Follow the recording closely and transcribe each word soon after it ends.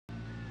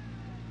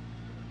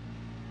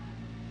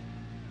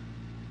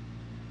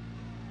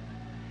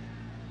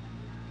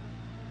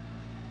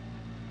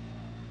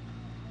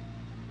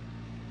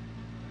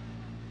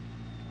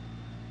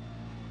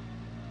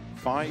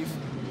5,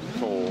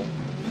 4,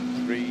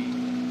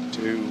 3,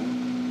 2,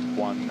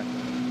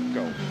 1,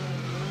 go.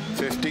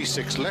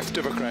 56 left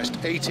over crest,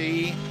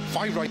 80,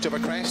 5 right over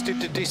crest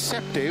into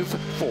deceptive,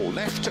 4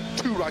 left,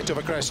 2 right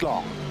over crest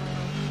long.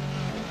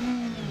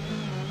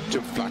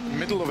 To flat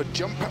middle of a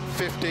jump,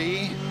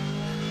 50,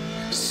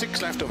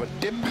 6 left over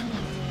dip,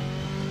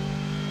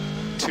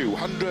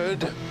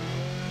 200,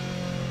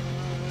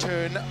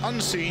 turn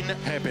unseen,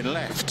 hairpin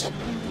left.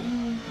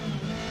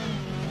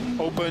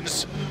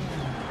 Opens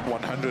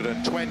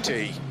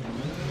 120.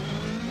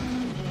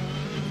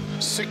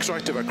 6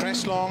 right over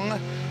crest long,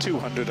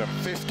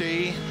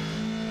 250.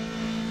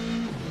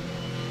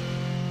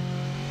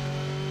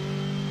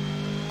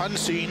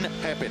 Unseen,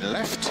 hairpin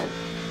left.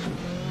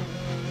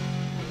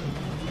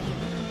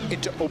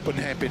 Into open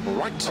hairpin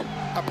right,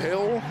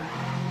 uphill.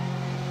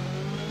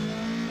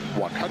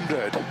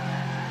 100.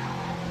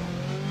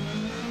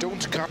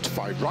 Don't cut,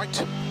 5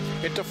 right.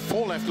 Into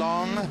 4 left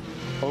long,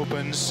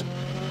 opens.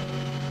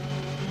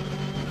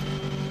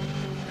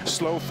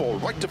 Slow 4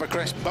 right of a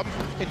crest bump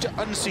into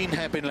unseen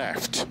hairpin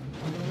left.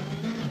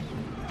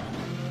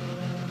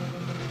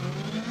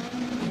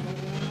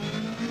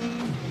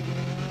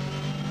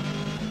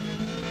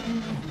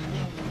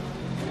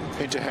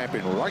 Into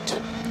hairpin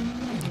right,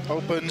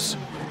 opens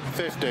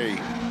 50.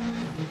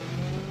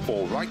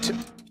 4 right.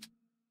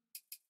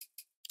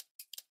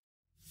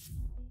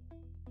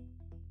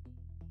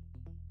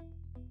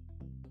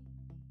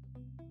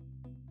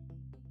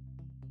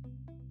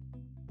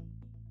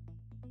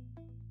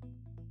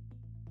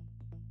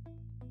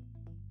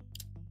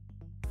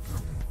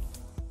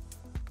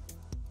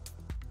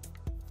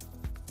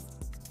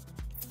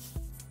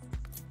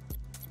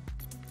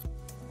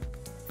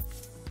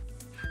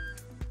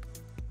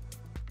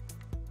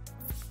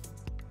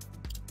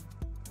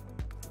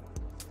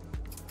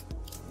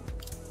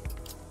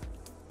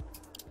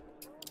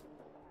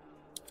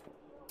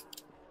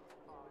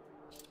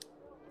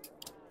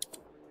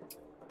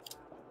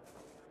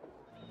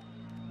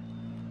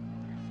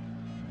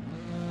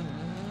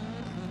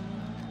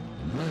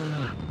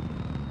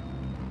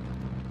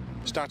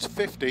 Starts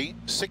 50,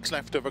 6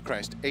 left over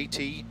crest,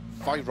 80,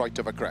 5 right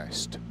over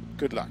crest.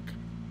 Good luck.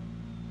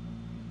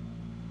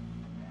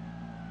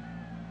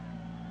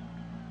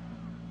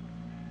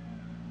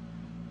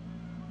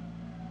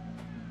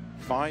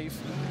 Five,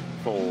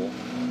 4,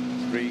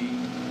 3,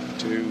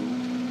 2,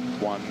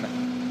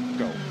 1,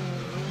 go.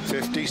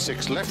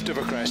 56 left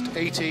over crest,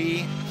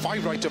 80,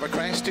 5 right over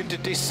crest into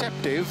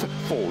deceptive,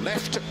 4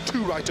 left,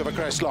 2 right over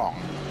crest long.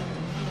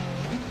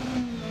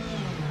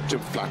 To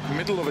flat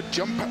middle of a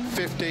jump,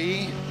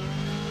 50,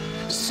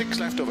 6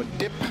 left over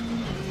dip,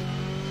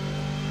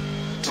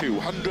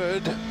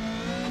 200,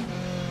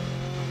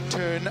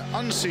 turn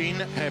unseen,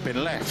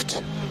 hairpin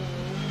left,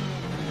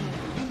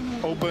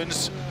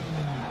 opens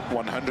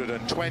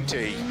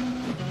 120,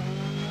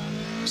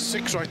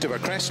 6 right over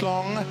crest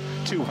long,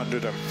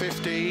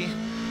 250,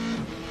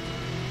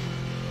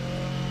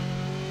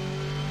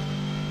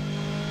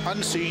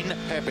 unseen,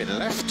 hairpin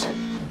left,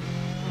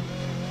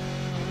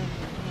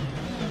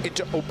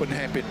 into open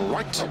hairpin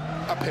right,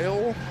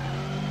 uphill,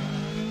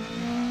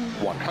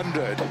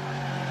 100.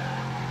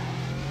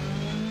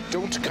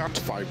 Don't cut,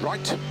 5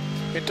 right,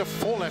 into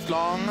 4 left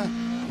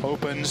long,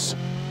 opens.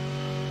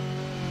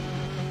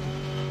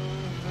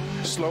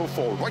 Slow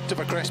 4 right of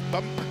a crest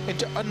bump,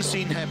 into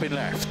unseen hairpin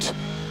left.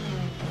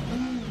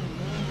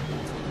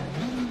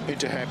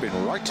 Into hairpin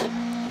right,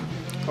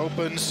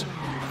 opens,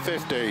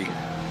 50.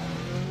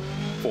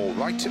 4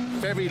 right,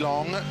 very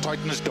long,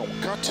 tightens,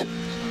 don't cut.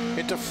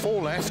 Into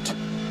 4 left,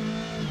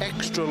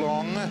 extra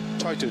long,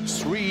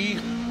 tightens 3.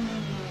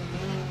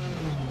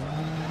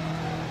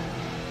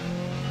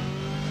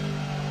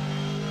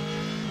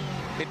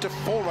 Into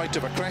 4 right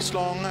of a crest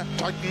long,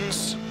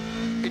 tightens.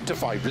 Into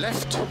 5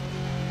 left.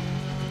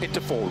 Into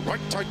 4 right,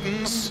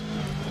 tightens.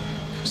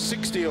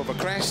 60 over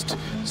crest,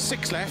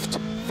 6 left,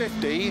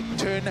 50,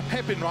 turn,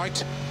 hairpin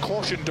right,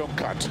 caution, don't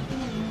cut.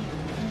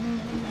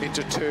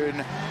 Into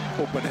turn,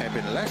 open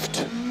hairpin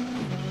left.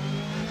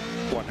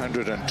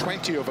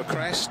 120 over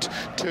crest,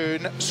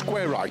 turn,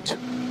 square right.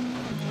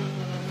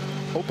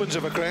 Opens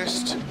over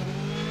crest.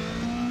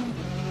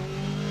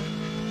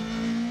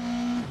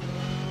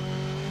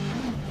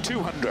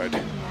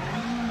 .200.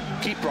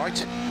 Keep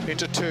right,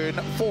 into turn,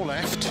 4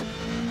 left.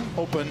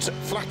 Opens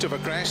flat over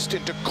crest,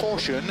 into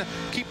caution.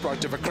 Keep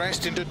right over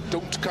crest, into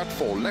don't cut,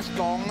 4 left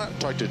long.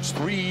 Tightens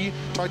 3,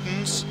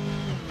 tightens.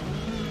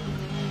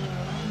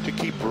 To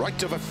keep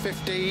right over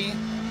 50.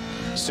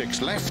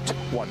 6 left,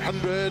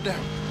 100.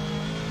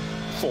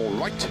 4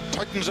 right,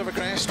 tightens over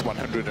crest,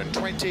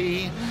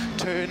 120,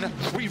 turn,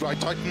 3 right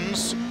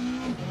tightens,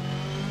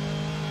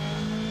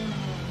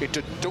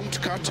 into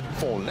don't cut,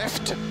 4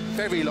 left,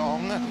 very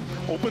long,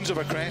 opens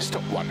over crest,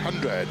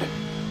 100,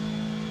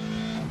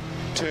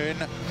 turn,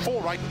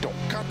 4 right,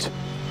 don't cut,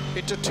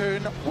 into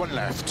turn, 1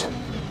 left,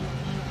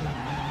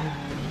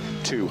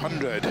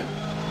 200,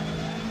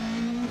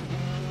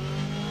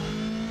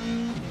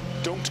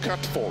 don't cut,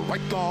 4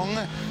 right long,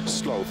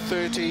 slow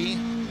 30,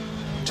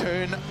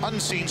 turn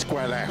unseen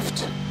square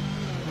left.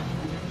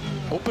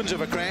 Opens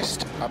over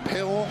crest,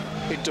 uphill,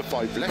 into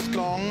 5 left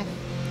long,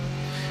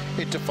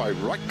 into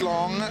 5 right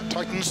long,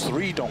 tightens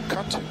 3, don't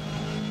cut.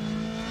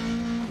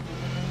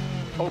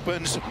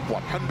 Opens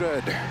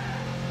 100.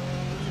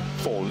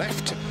 4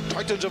 left,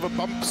 tightens over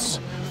bumps,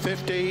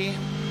 50.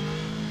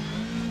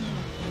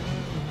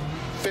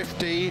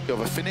 50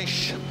 over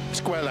finish,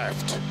 square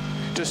left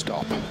to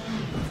stop.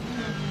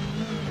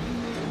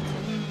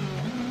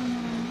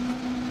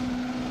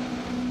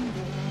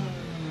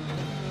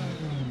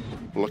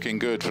 Looking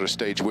good for a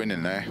stage win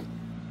in there.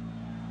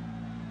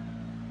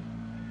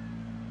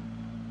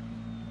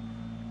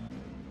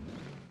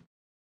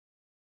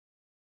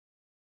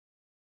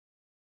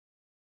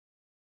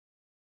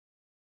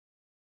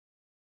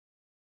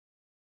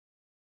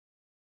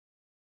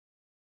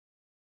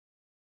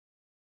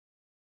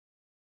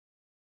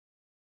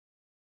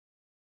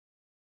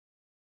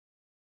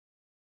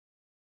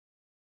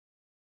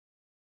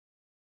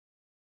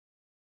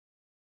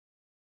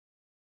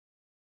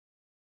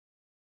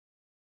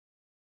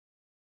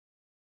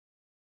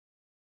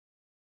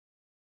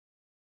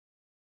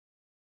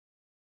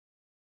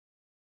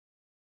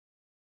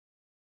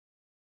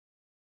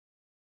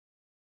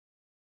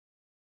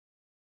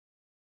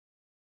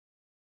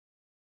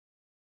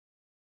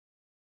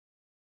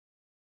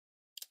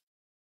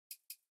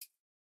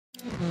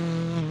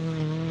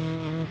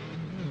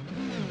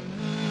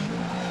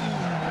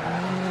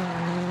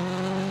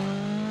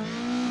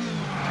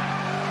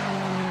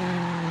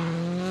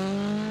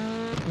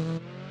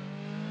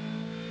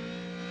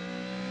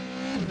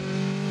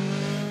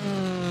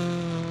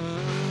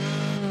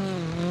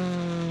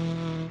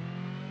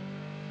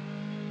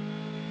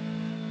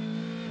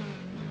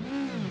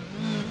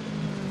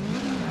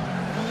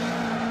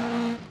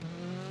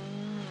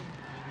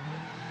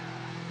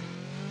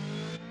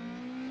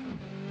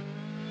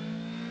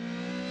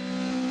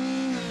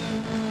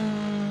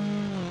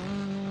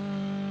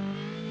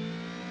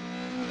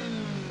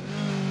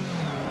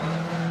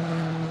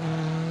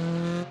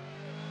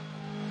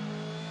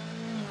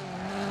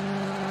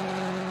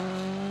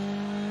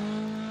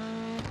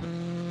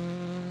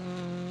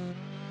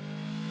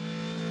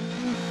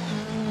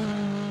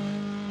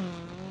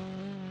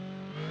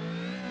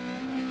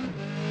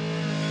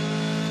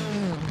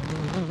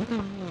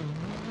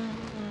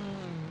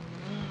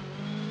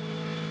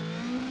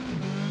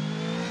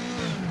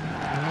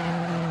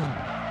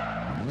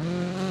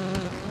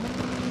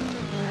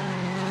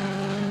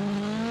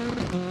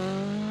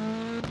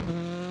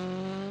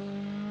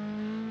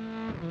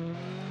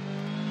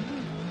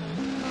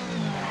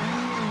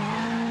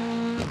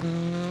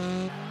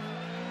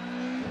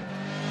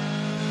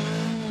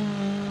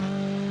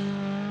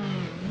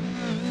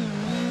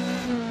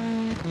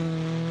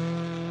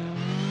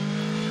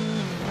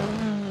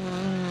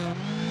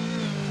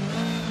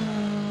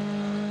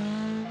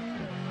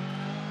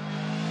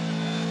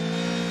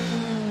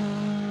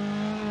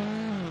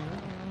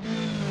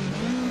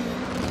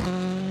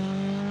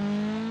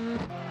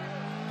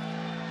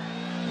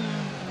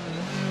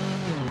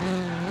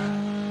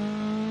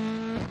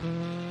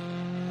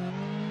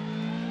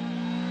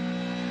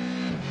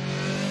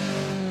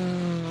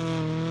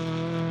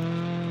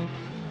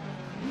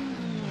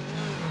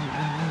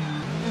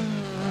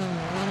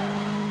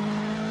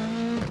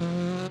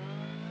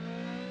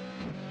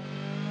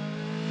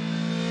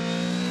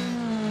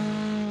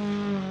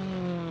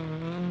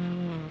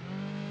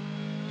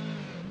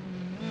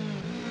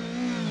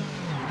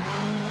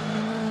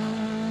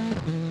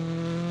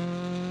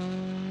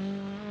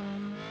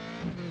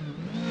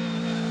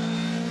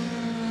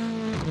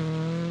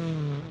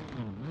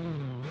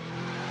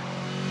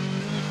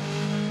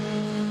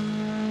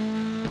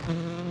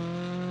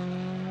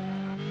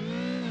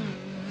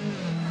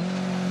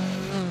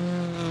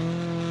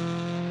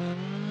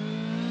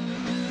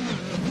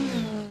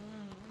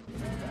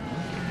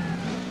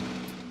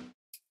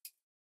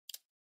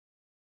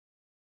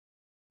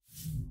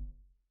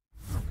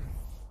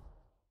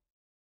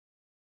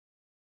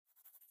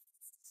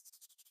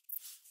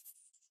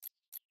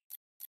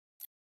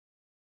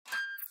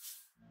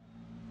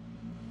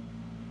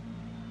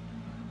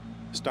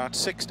 Start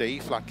 60,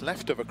 flat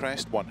left over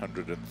crest,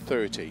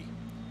 130.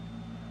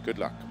 Good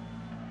luck.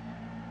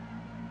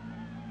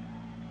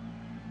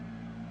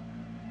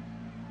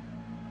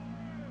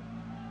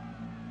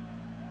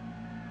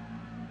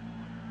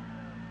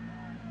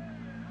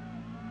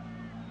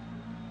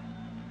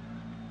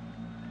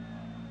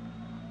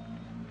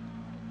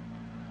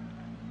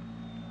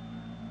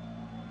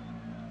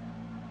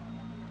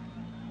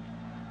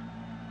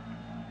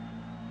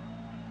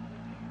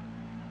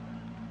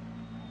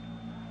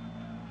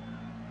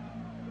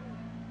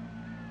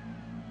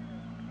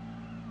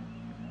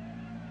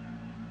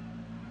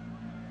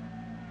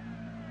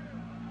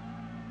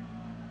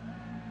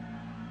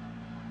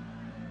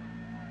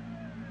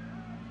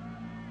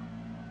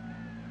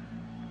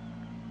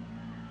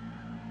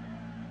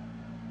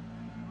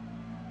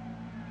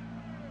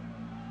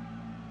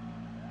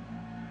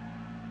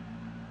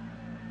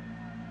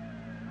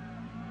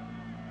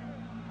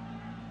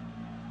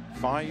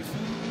 Five,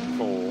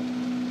 4,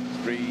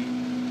 3,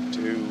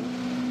 2,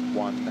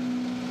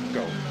 1.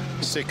 go.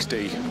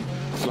 60,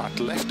 flat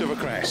left of a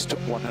crest,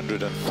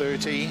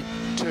 130,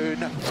 turn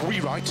 3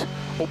 right,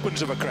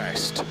 opens of a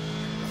crest,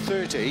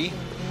 30,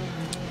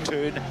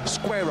 turn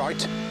square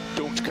right,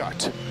 don't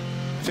cut,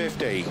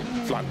 50,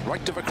 flat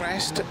right of a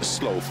crest,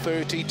 slow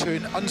 30,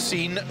 turn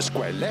unseen,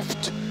 square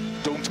left,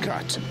 don't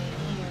cut,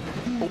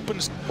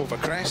 opens over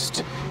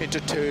crest, into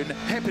turn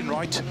hairpin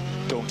right,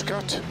 don't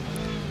cut,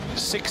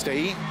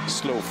 60,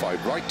 slow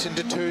 5 right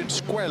into turn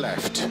square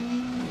left,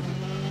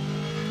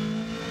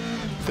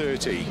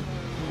 30,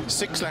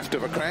 6 left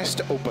of a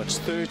crest, opens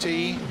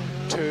 30,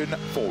 turn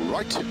 4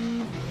 right,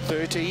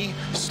 30,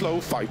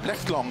 slow 5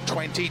 left long,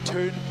 20,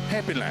 turn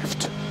hairpin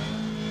left,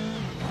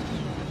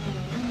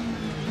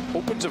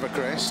 opens of a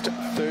crest,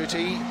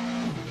 30,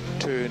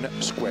 turn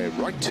square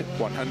right,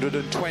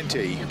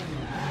 120,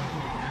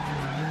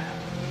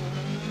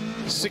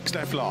 6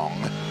 left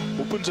long,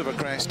 opens of a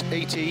crest,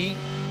 80,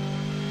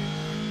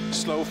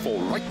 slow 4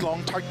 right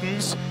long,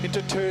 tightens,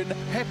 into turn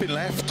hairpin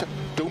left,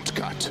 don't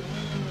cut,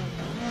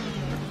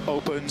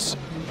 opens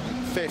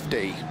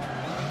 50,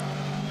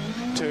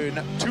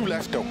 turn 2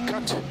 left, don't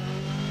cut,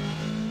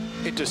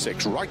 into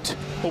 6 right,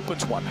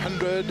 opens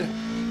 100,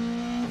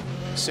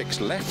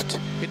 6 left,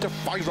 into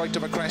 5 right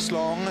of a crest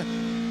long,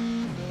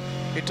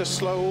 into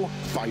slow,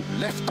 5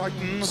 left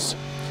tightens,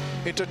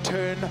 into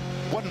turn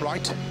 1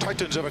 right,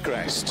 tightens of a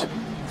crest,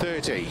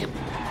 30,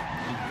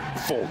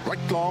 4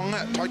 right long,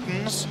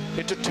 tightens,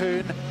 into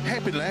turn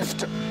hairpin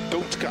left,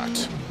 don't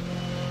cut,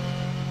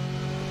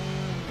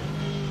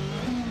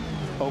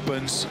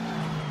 opens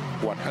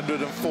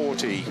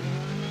 140,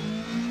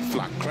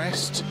 flat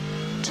crest,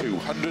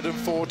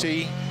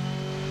 240,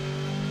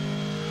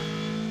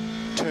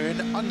 turn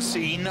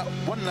unseen,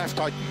 1 left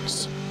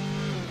tightens,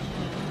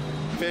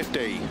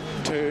 50,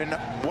 turn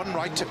 1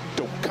 right,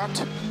 don't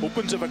cut,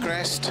 opens of a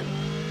crest,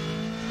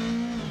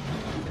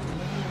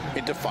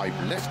 into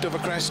 5 left of a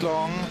crest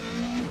long,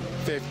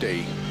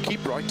 50,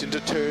 keep right into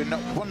turn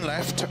 1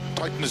 left,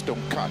 tightens,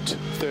 don't cut,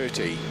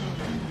 30,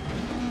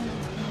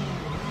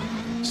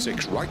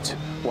 6 right,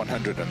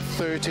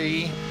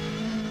 130,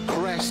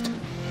 crest,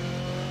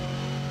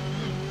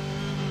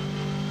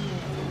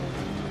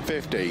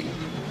 50,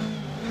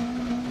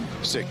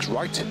 6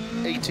 right,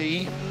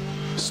 80,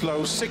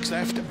 slow 6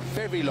 left,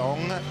 very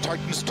long,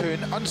 tightens, turn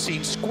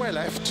unseen, square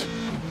left,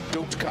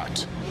 don't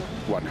cut,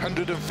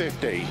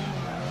 150,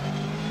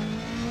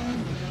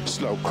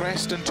 slow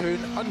crest and turn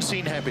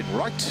unseen, hairpin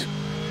right,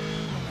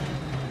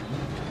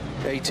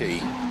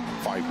 80,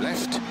 5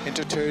 left,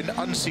 into turn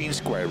unseen,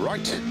 square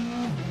right,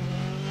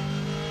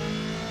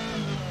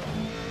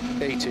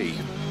 80,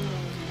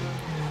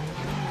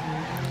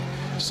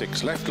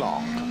 6 left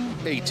long,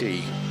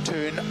 80,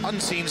 turn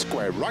unseen,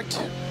 square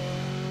right,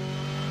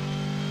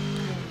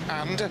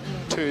 and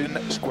turn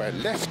square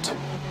left,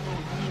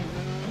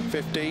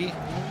 50,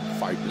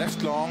 5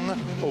 left long,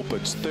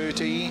 opens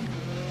 30,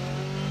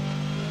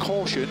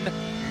 caution,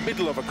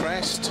 middle of a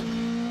crest,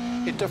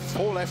 into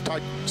 4 left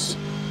tightens,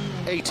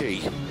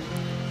 80,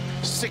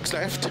 6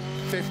 left,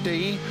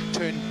 50,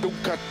 turn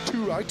don't cut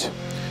 2 right,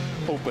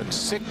 opens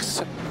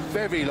 6,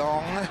 very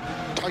long,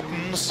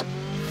 tightens,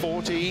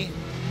 40,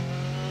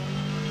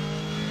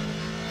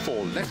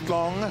 4 left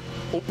long,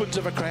 opens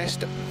of a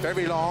crest,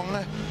 very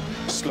long,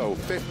 slow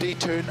 50,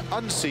 turn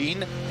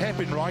unseen,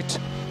 hairpin right,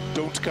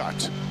 don't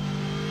cut.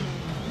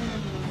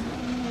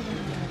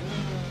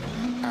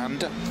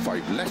 And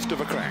 5 left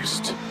of a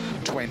crest,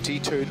 20,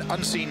 turn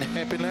unseen,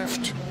 hairpin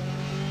left,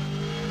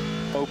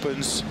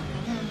 opens,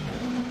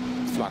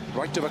 flat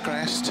right of a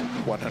crest,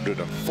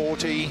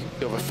 140,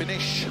 of a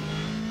finish,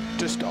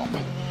 to stop.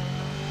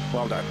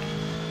 Well done.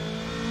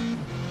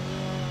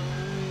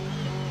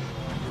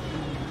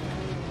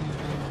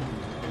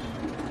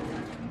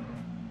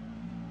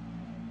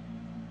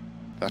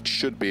 That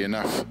should be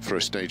enough for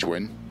a stage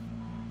win.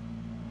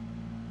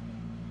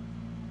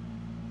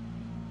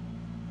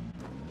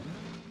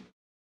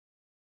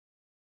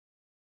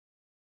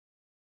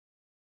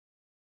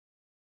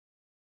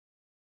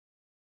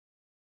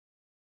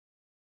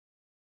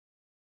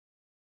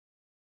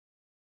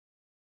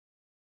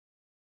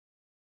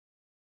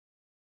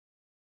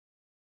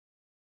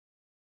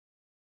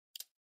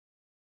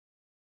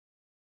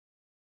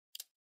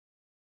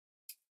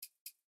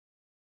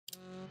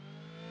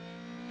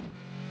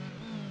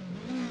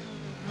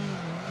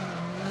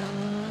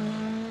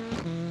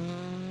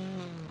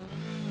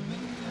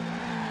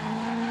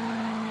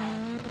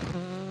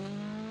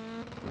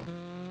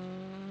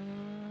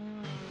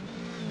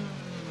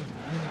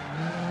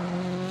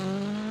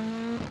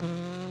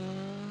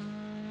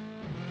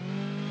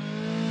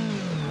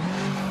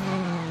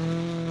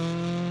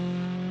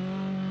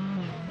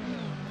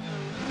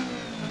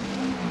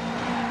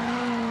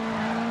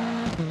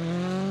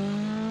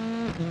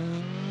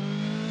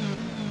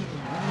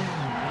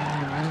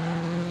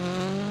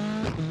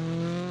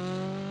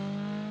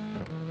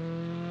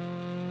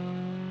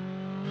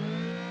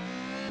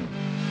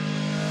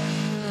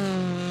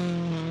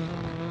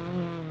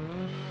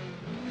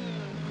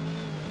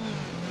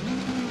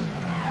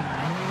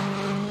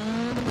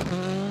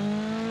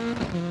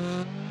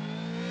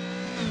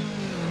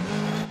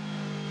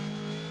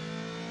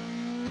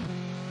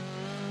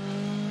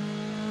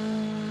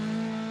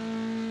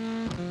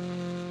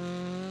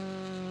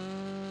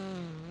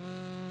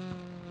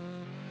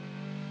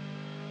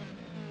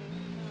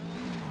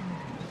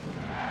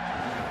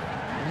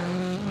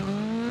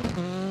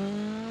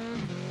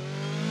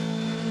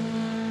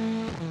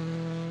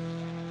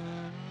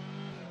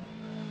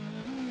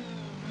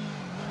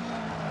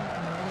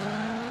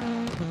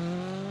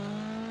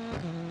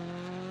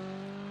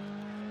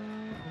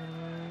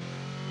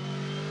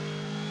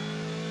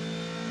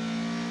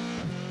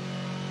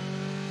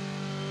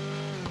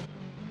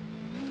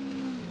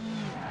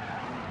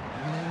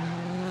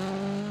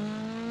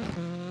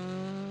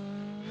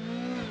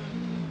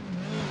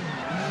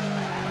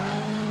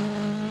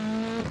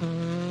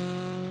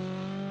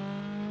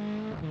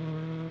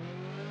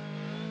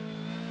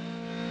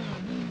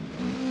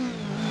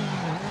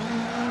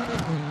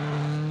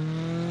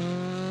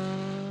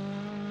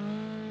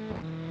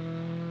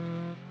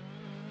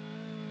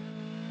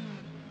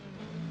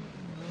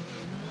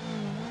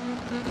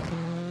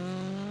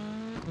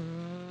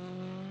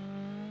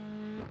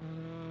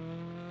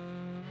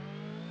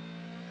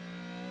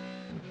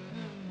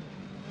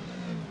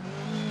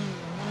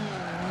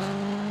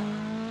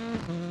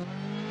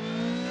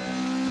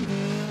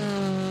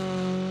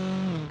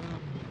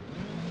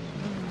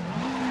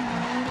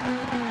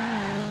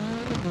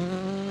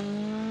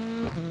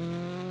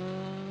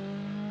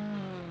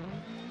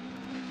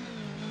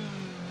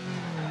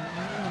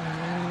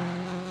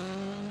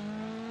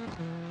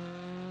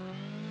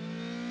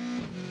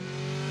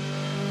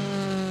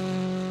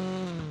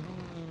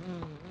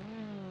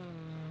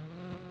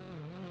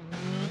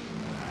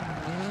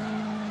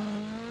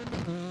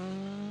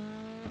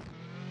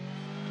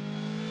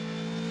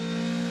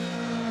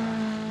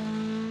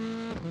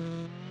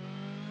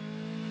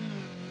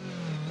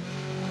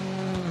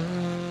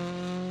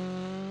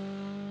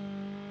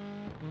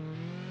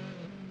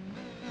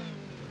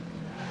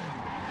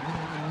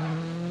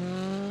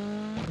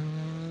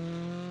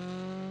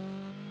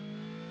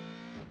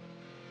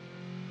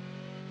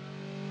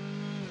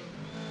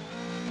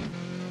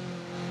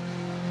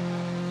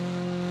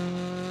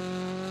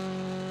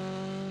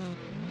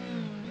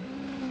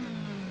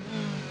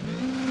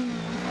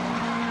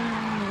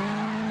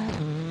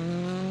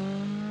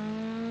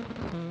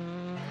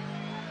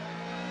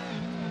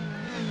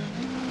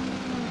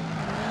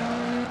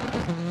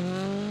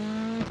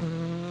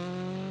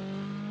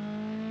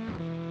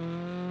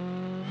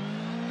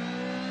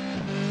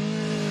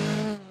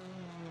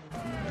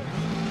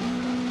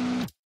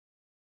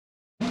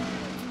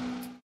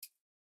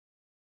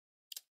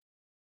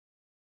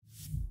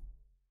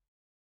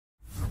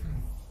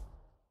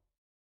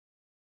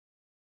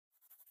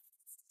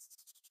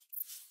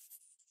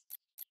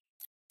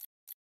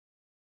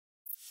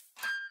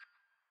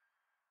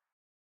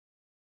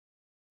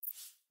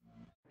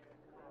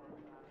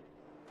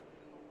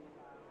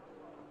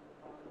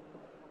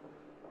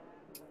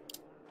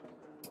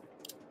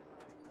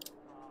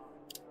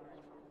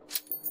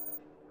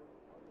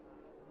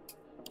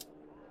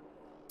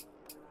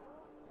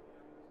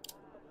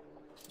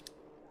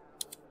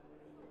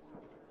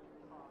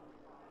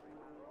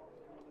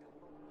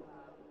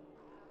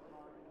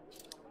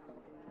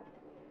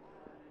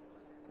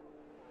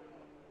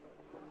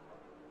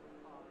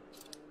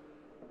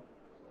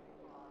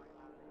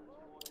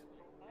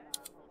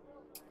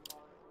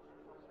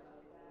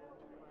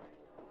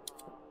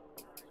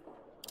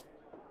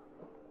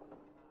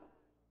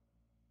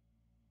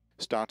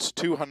 Starts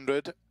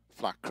 200,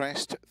 flat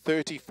crest,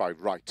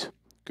 35 right.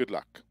 Good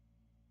luck.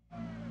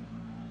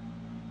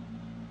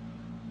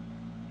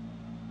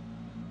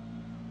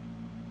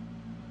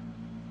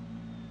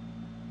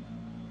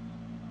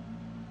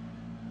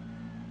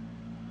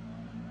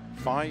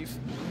 Five,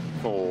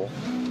 4,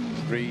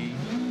 3,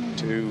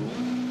 2,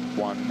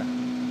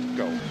 1,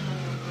 go.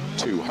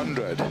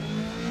 200.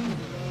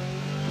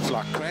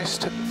 Flat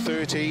crest,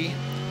 30,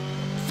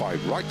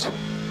 5 right.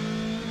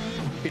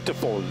 Into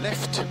 4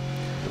 left.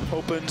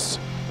 Opens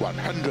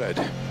 100.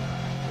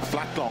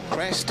 Flat long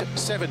crest,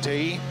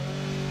 70.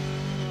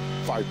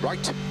 5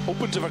 right.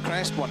 Opens of a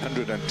crest,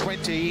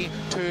 120.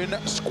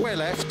 Turn square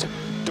left.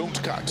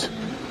 Don't cut.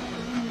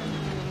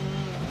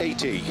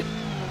 80.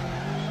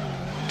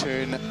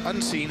 Turn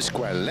unseen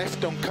square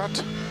left. Don't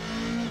cut.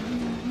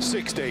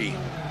 60.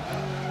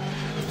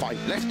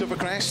 5 left of a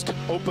crest.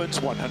 Opens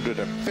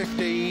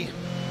 150.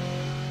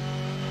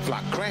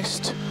 Flat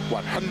crest,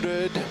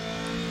 100.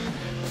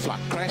 Flat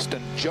crest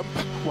and jump,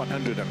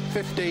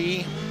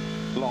 150.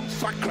 Long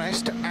flat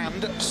crest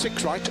and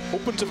 6 right,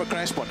 opens of a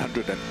crest,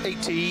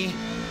 180.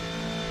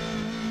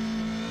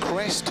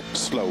 Crest,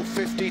 slow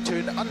 50,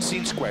 turn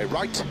unseen square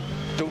right,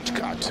 don't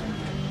cut.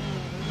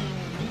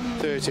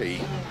 30.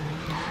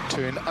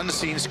 Turn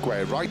unseen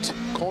square right,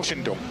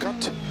 caution don't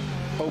cut.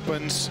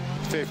 Opens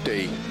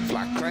 50.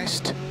 Flat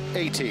crest,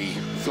 80.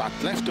 Flat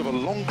left of a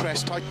long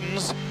crest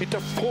tightens into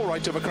 4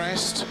 right of a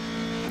crest.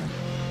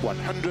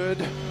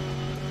 100.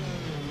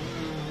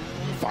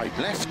 5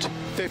 left,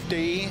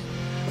 50,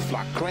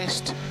 flat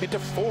crest, into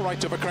 4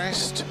 right of a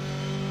crest,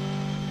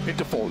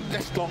 into 4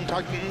 left long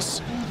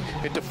tightens,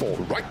 into 4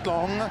 right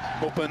long,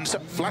 opens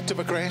flat of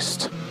a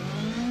crest,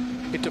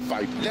 into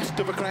 5 left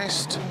of a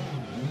crest,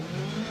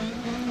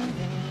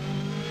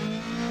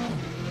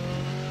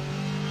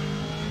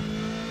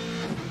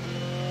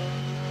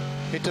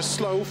 into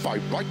slow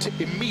 5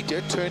 right,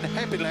 immediate turn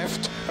happy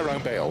left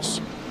around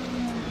Bales.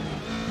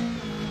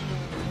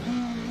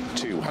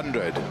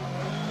 200.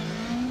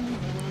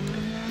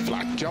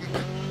 Flat jump,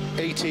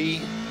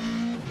 80,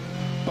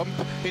 bump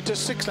into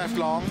 6 left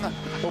long,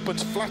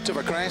 opens flat of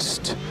a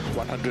crest,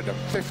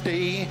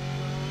 150,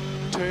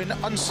 turn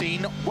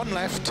unseen, 1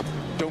 left,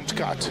 don't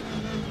cut,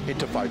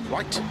 into 5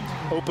 right,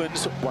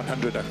 opens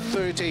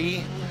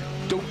 130,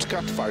 don't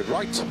cut 5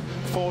 right,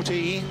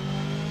 40,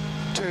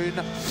 turn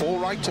 4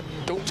 right,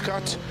 don't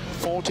cut,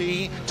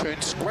 40,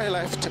 turn square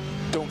left,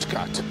 don't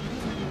cut,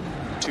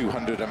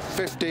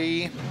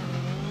 250,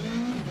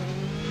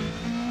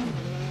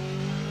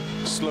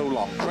 slow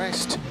long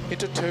crest,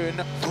 into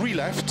turn 3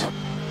 left,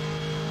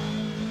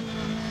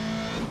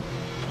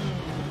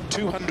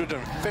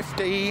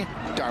 250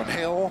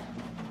 downhill.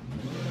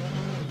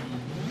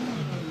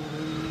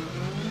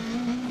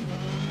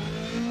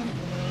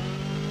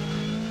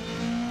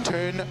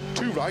 Turn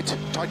to right,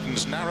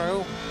 tightens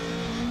narrow.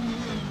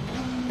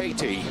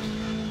 80.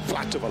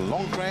 Flat of a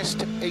long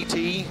crest,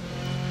 80.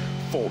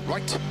 4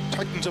 right,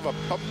 tightens of a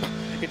bump,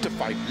 into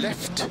 5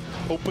 left,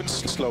 opens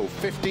slow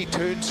 50,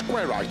 turn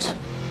square right.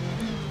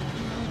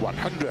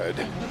 100.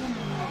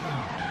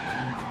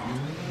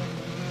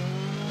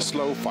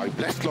 Slow 5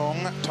 left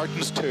long,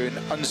 tightens turn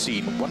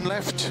unseen 1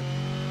 left.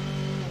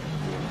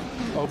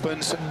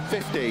 Opens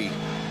 50.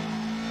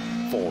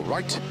 4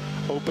 right,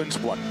 opens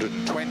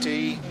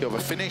 120, over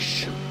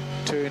finish.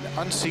 Turn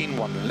unseen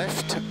 1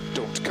 left,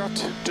 don't cut,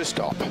 to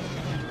stop.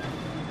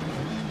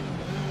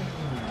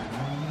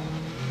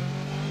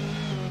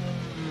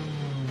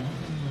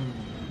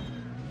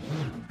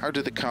 How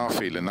did the car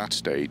feel in that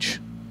stage?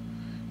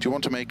 Do you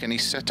want to make any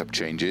setup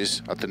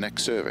changes at the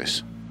next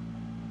service?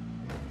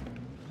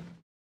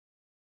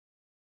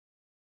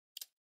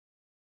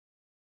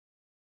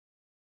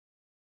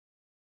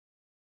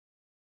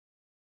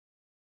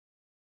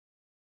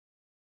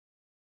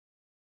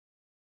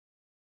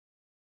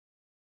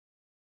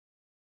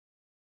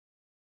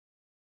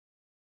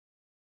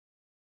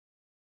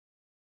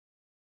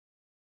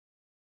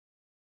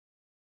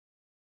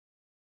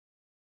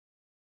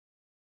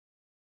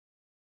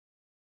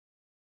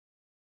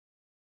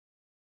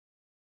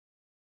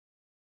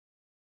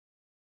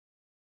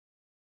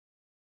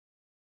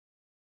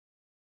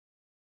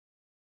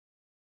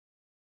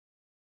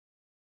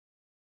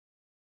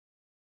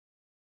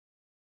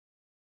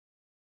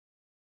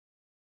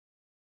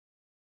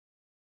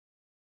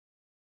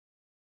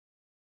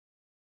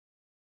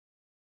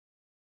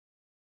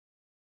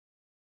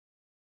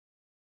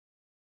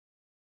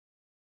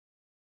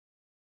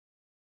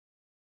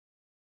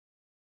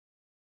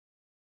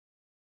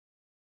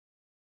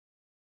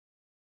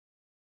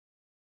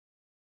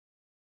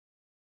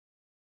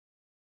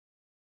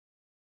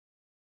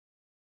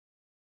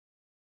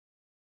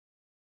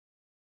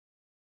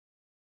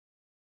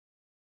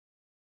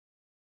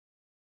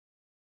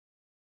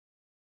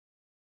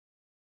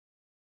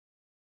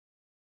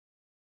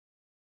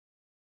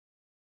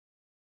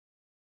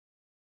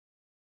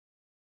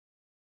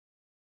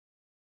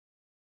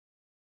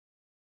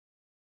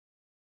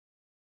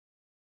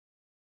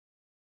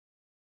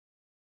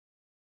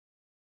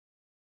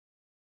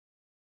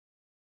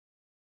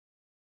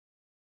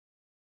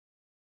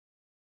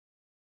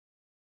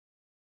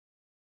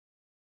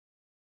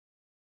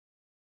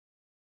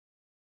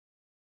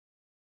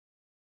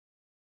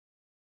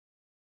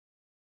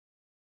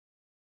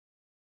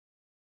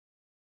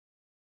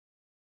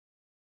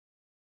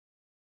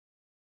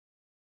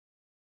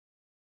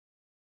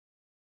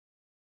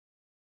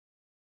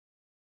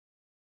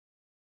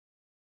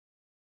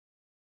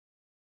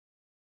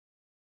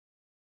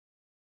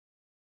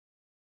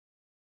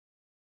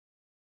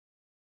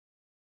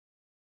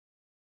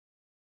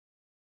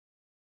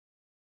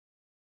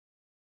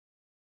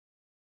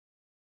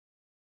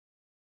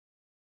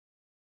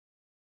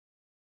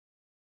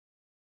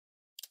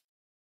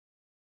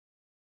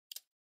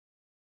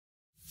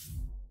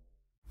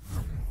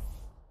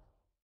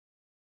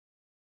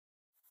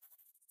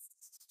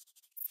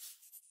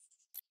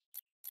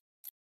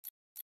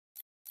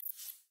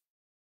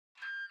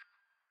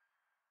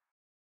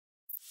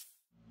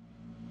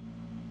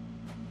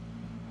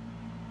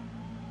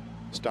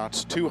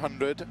 Starts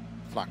 200,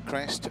 flat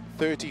crest,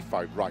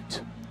 35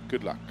 right.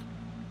 Good luck.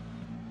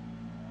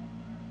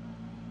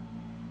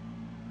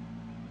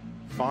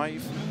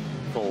 5,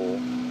 4,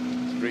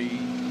 3,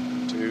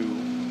 2,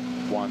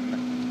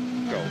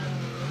 1, go.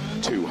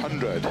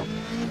 200.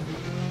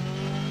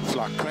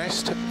 Flat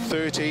crest,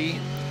 30,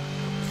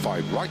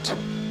 5 right.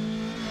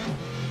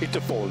 Into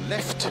 4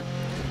 left,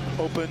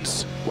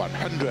 opens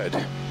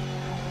 100.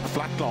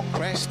 Flat long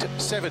crest,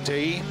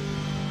 70.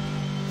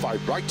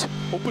 5 right,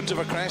 opens of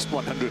a crest,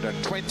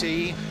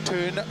 120,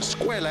 turn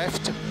square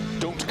left,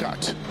 don't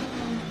cut.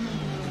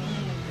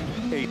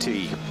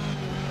 80.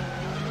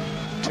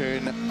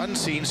 Turn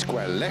unseen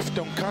square left,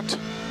 don't cut.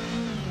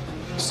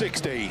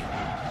 60.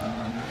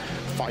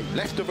 5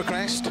 left of a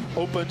crest,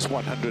 opens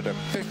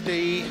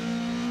 150.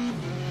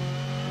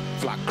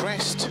 Flat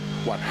crest,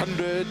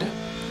 100.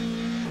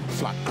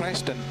 Flat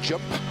crest and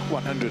jump,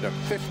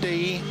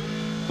 150.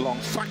 Long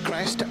flat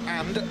crest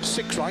and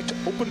 6 right,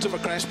 opens of a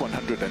crest,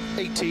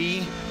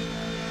 180.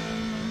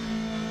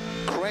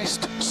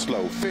 Crest,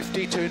 slow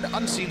 50, turn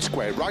unseen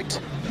square right,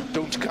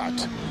 don't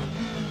cut.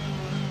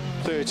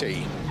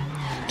 30.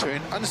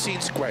 Turn unseen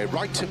square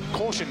right,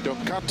 caution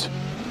don't cut.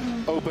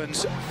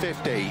 Opens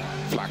 50.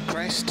 Flat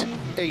crest,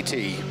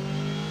 80.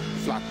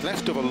 Flat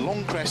left of a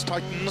long crest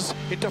tightens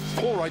into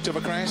 4 right of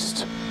a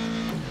crest.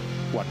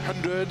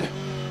 100.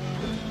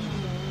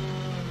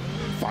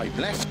 5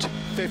 left,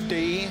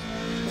 50.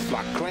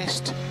 Flat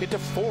crest, into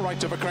 4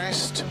 right of a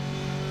crest,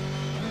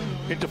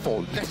 into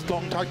 4 left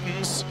long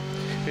tightens,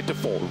 into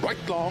 4 right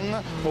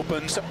long,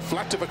 opens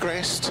flat of a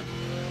crest,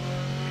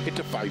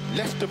 into 5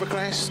 left over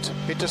crest,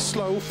 into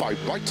slow,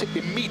 5 right,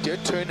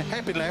 immediate turn,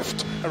 hairpin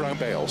left, around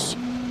Bales.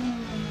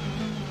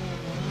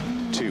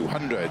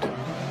 200.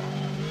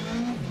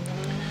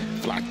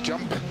 Flat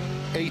jump,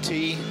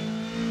 80.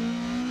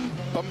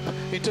 Bump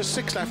into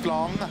 6 left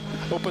long,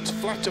 opens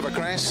flat over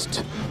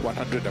crest,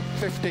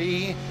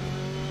 150.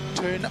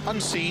 Turn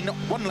unseen,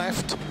 1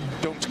 left,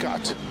 don't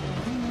cut.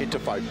 Into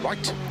 5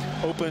 right,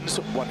 opens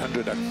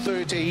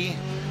 130.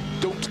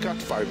 Don't cut,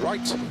 5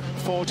 right,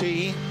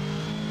 40.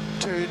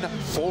 Turn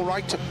 4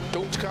 right,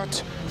 don't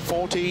cut,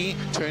 40.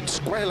 Turn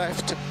square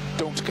left,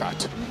 don't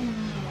cut.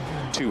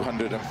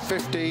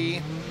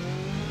 250.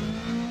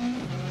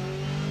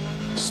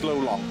 Slow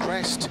long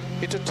crest,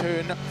 into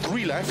turn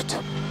 3 left.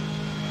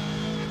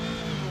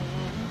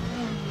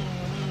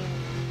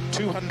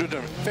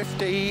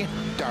 250,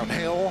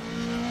 downhill.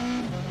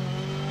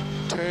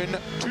 Turn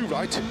 2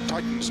 right,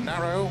 tightens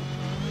narrow.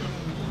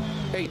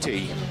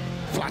 80,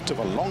 flat of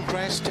a long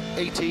crest,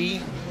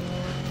 80.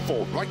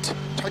 4 right,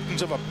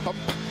 tightens of a bump,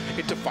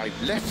 into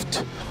 5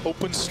 left,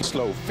 opens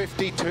slow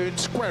 50, turn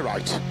square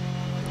right.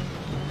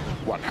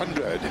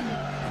 100.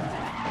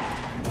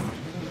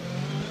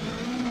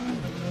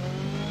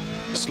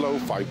 Slow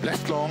 5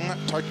 left long,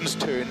 tightens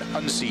turn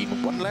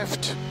unseen 1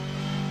 left.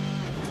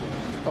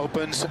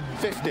 Opens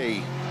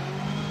 50.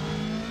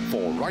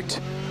 4 right,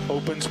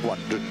 opens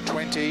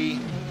 120.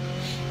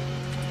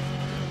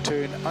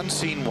 Turn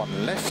unseen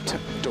 1 left,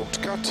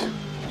 don't cut.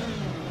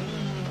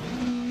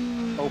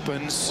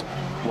 Opens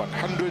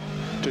 100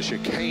 to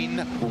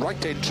chicane,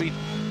 right entry.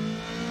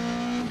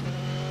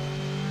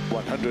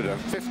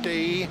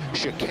 150,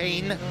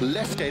 chicane,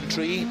 left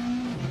entry.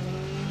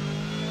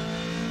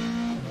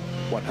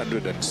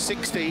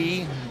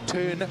 160,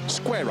 turn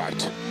square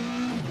right.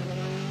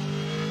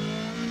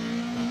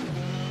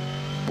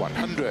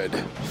 100,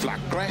 flat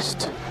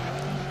crest.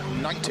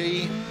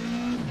 90,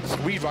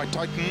 3 right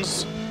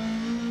tightens.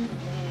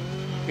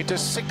 Into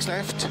 6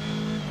 left,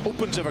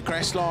 opens over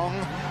crest long.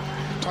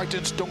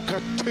 Tightens, don't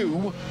cut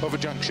 2 over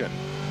junction.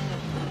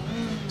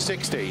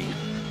 60.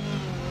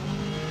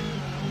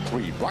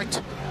 3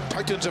 right,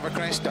 tightens over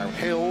crest,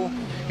 downhill.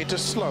 Into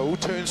slow,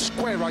 turns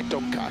square right,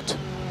 don't cut.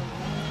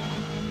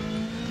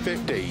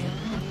 50.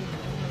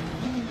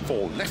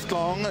 4 left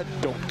long,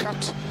 don't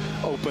cut.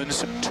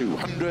 Opens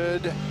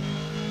 200.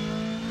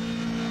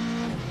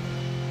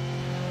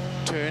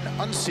 Turn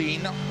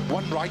unseen,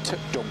 1 right,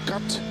 don't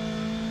cut.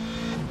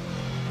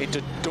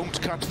 Into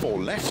don't cut, 4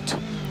 left.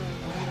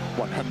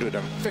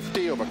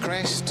 150 over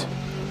crest,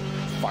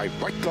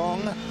 5 right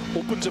long,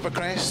 opens over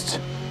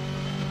crest,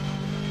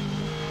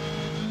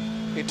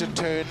 into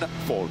turn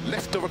 4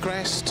 left over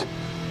crest,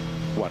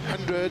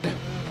 100,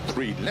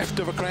 3 left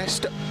over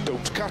crest,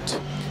 don't cut,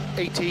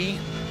 80,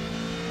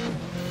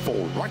 4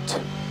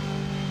 right,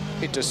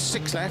 into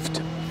 6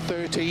 left,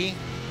 30,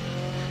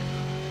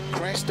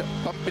 crest,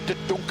 bump into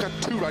don't cut,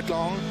 2 right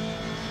long,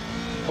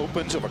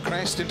 opens over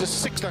crest, into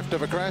 6 left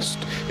over crest,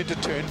 into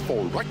turn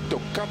 4 right,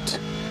 don't cut,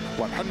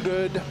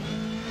 100,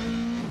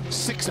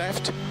 6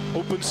 left,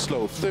 opens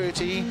slow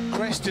 30,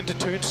 crest into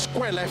turn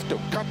square left,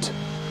 don't cut,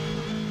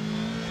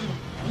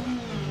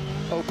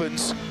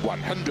 opens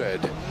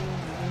 100,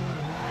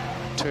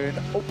 turn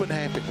open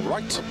hairpin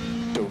right,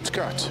 don't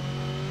cut,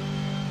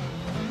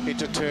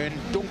 into turn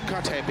don't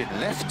cut hairpin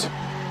left,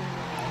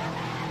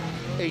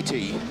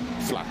 80,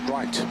 flat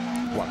right,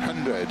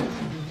 100,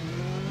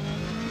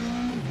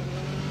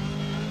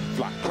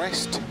 flat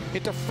crest,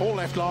 into 4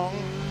 left long,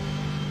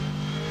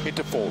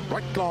 into 4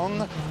 right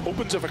long,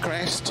 opens over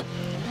crest,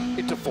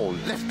 into 4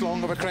 left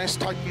long over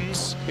crest,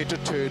 tightens, into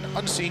turn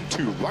unseen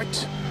 2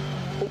 right,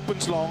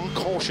 opens long,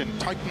 caution,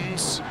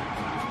 tightens,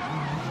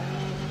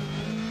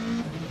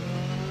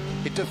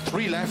 into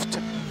 3 left,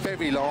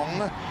 very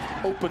long,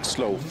 open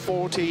slow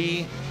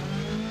 40,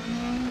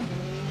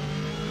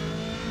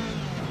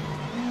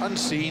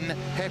 unseen,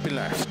 hairpin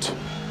left,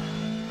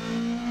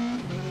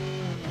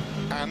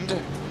 and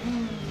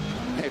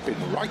hairpin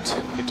right,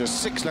 into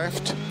 6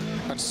 left,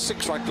 and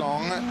 6 right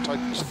long,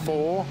 tightens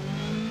 4,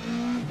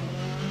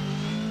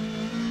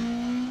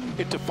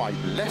 into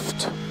 5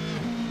 left,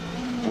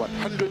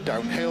 100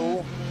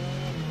 downhill,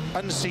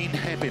 unseen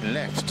hairpin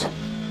left,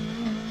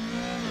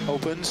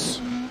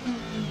 opens,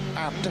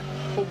 and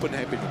open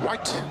hairpin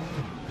right,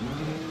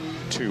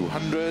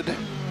 200,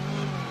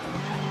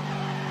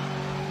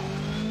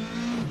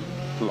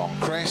 long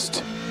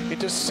crest,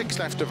 into 6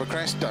 left over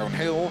crest,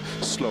 downhill,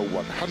 slow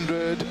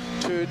 100,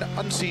 turn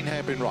unseen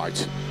hairpin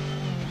right,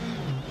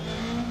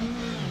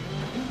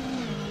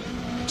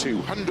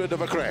 200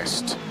 over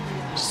crest,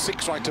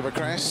 6 right over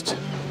crest,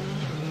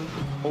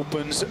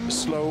 opens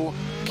slow,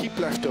 keep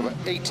left over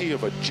 80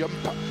 over jump,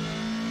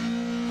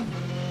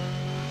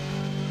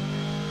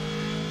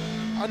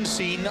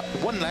 unseen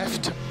 1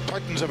 left,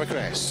 tightens over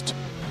crest,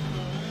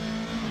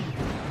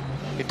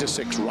 into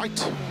 6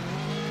 right,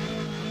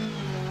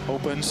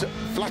 opens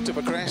flat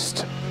over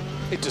crest,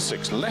 into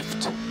 6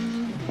 left,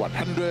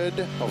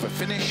 100 over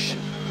finish,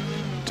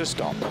 to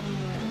stop.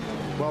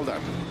 Well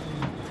done.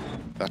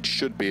 That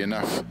should be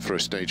enough for a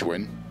stage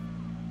win.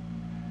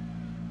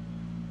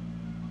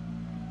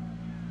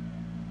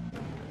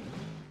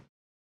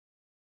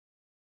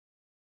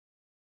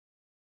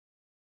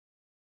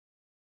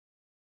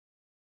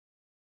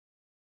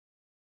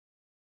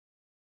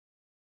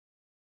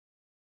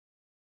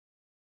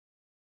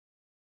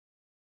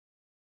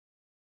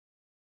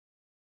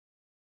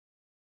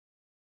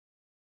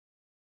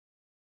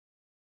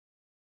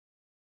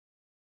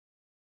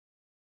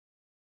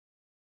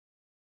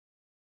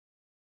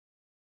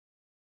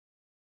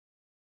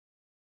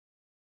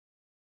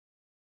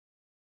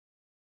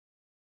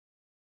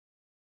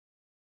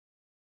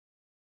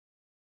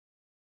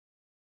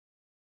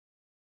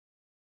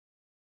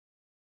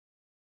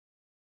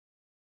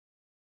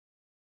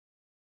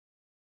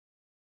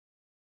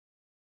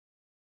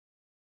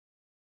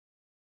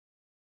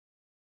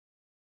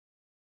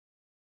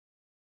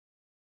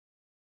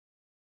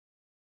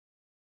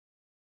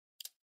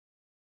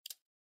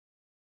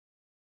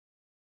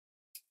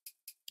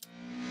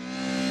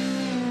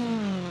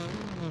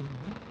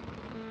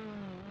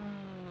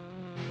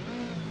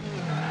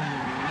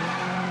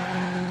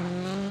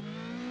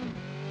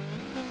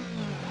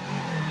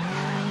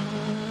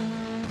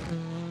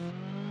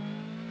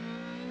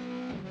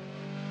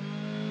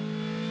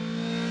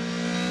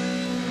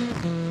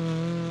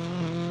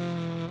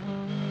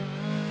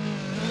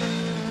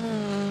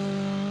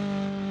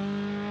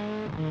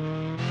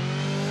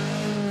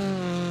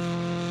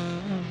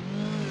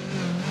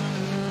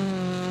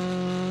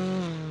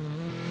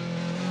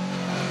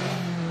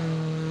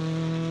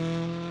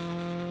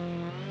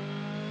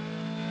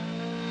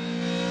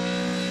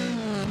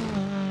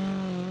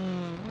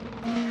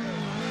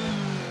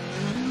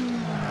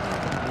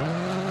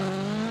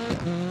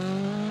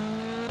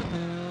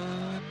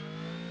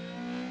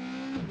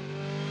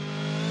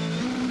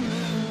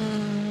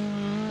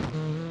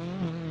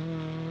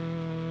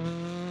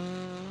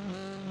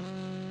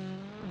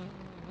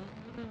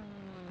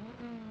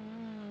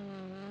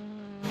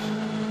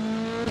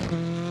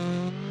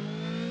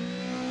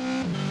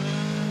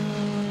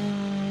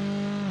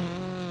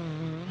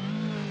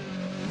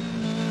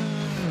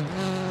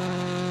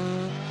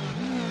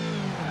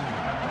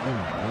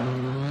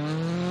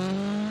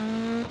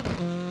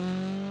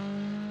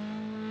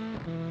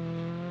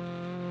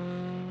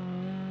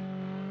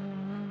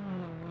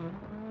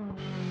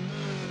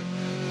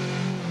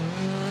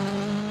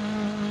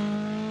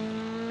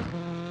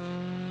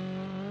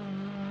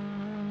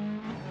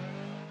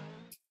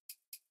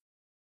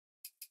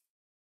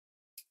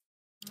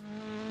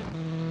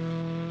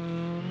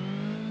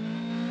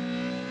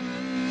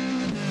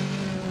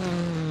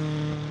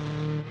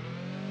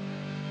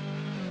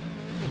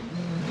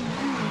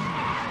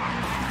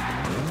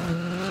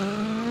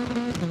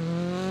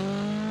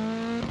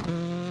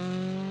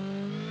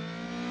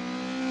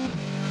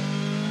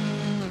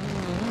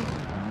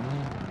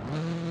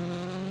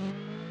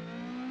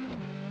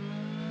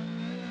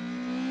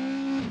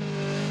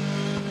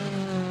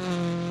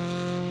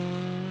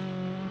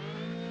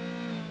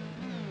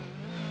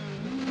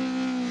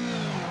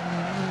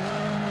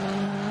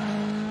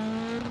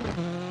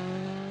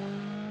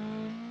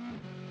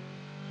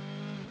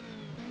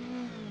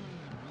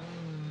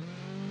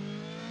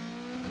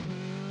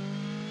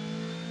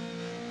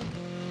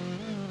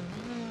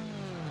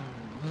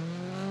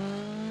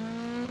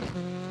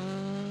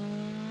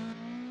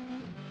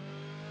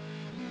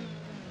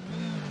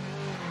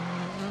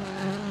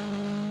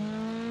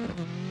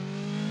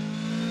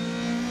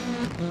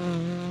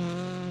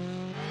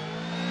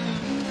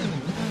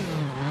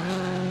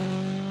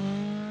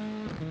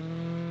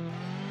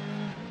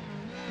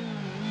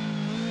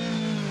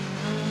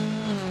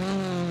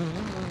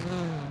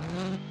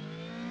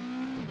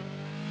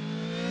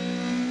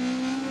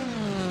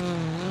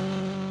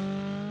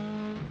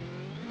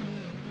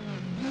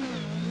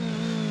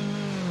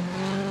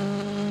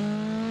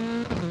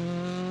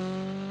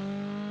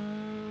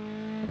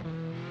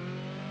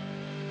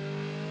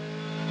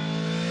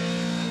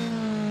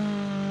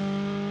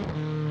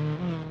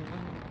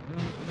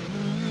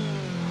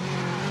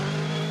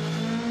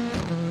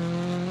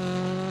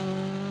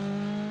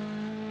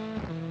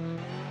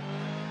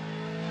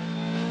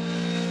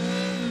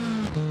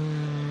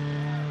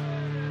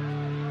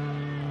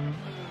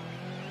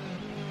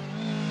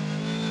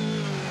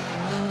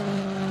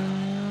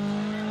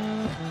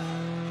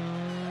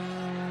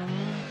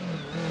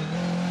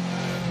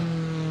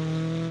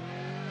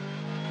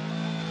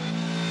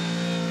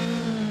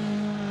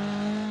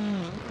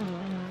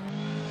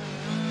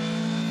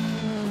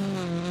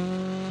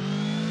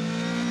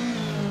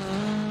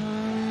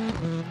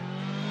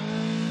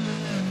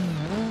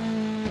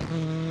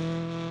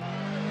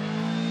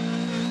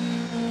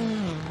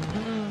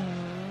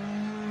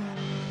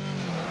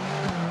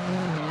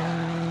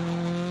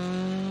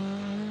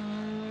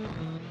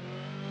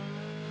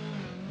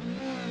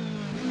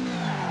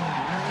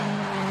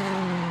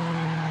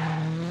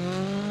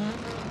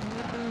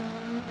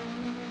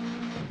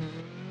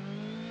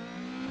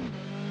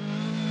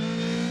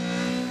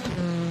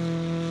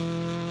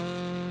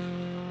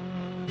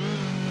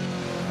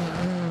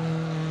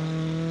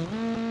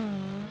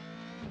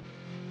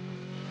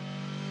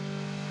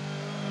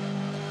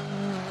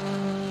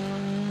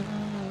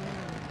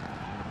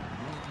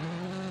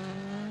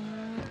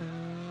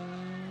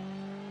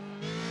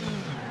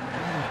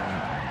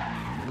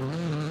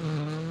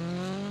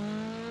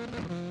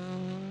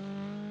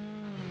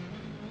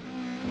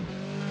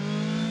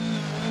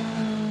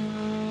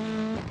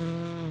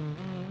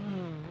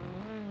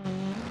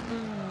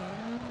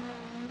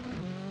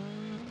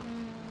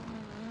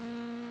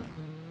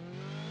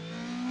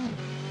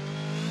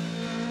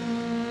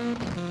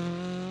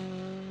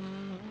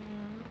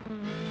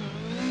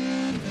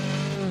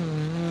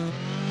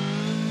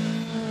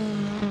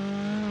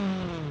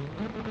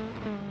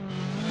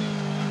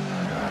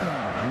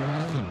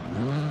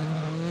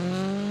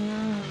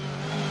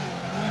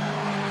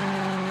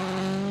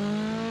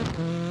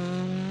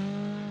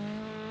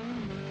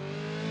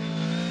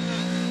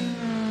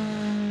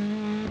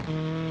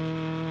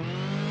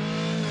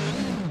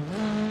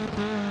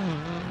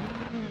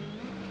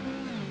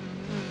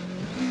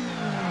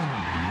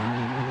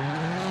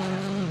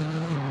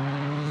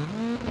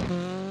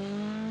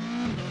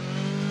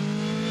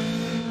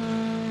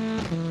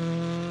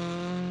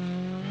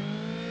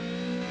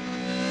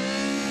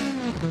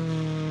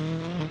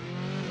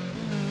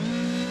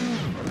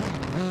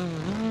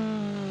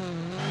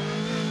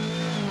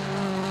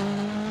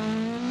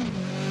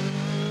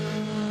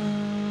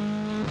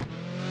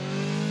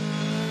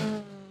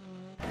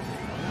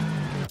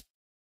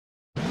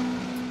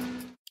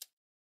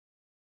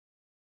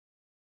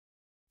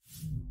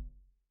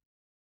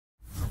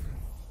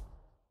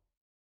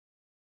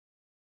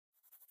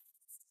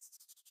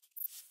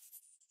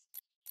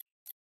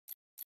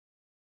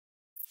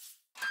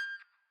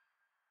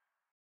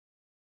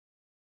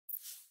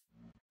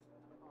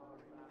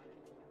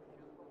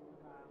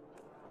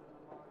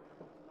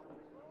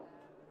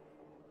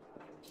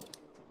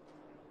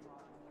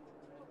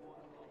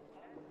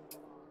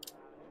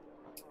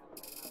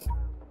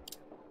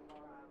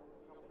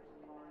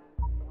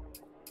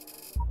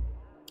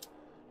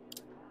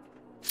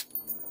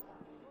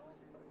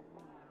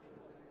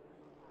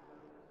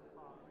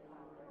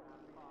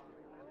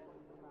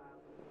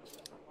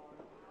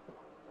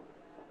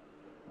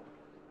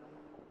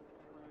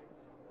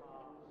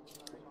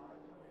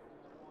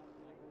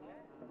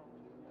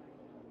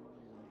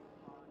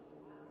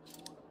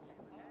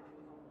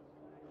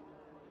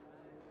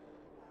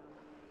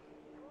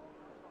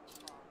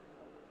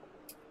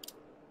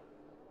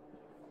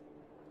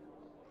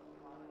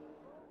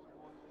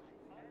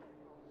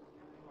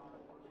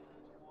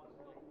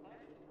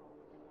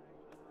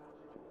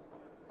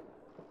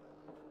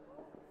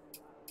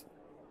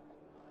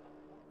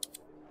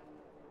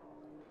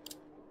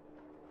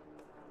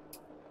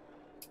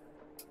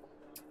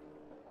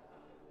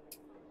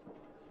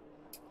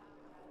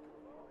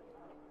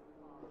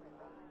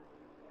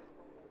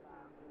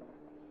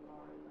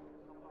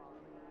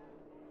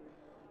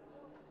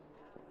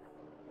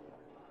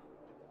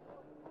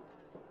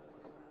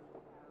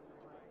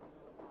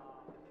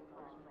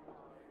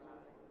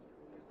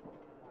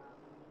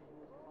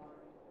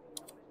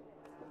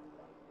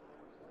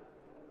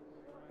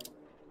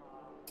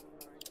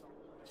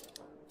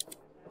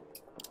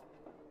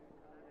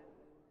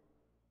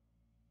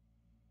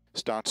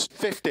 Starts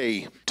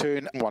 50,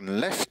 turn 1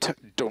 left,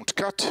 don't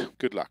cut,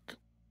 good luck.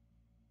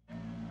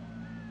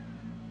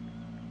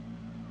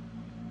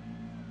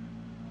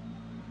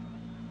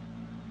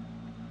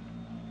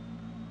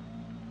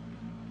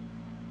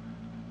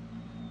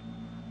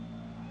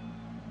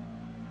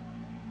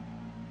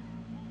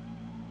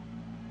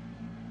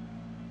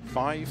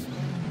 Five,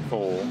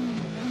 4,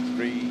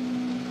 3,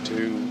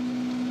 2,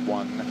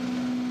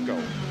 1, go.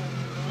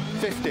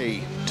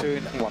 50,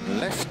 turn 1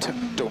 left,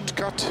 don't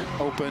cut,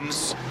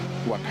 opens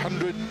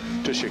 100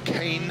 to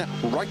chicane,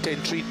 right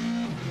entry,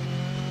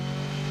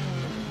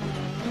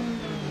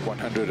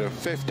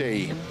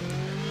 150,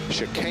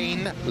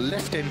 chicane,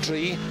 left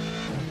entry,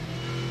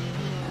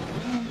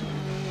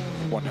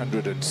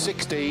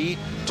 160,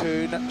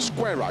 turn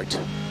square right,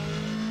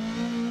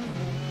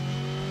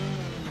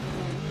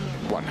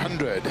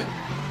 100,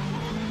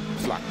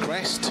 flat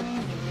crest,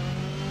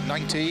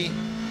 90,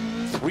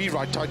 3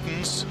 right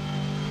tightens,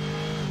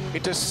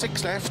 into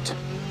 6 left,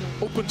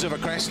 opens over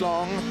crest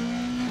long,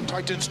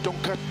 tightens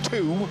don't cut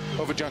 2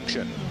 over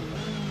junction,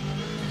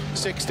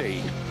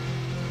 60,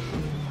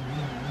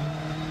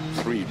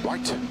 3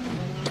 right,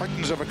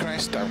 tightens over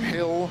crest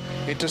downhill,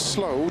 into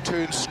slow,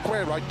 turns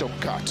square right don't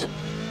cut,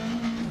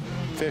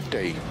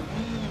 50,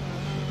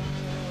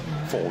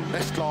 4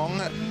 left long,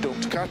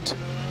 don't cut,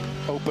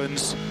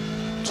 opens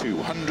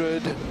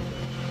 200,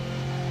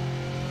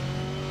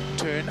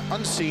 turn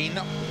unseen,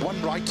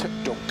 1 right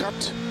don't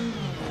cut,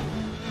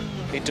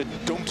 into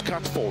don't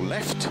cut 4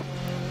 left,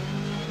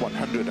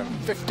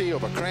 150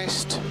 over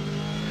crest,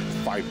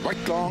 5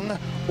 right long,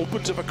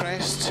 opens over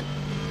crest,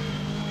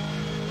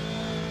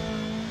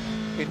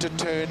 into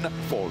turn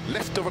 4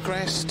 left over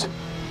crest,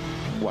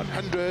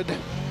 100,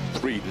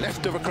 3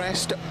 left over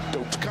crest,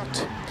 don't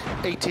cut,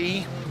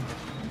 80,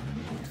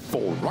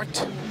 4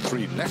 right,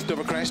 3 left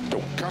over crest,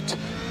 don't cut,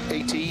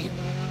 80,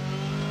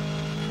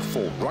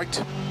 4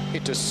 right,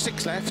 into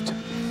 6 left,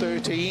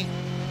 30,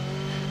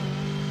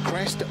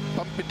 crest,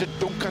 bump into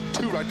don't cut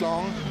 2 right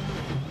long,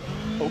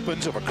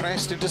 opens over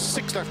crest, into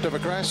 6 left over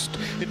crest,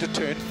 into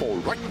turn 4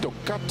 right,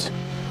 don't cut,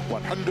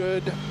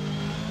 100,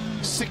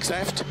 6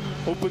 left,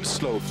 opens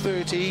slow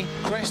 30,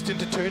 crest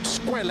into turn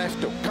square left,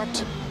 don't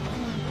cut,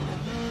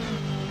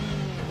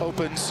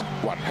 opens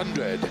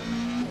 100,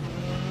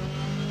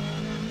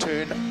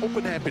 turn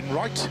open hairpin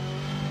right,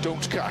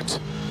 don't cut,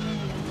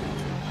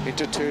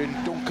 into turn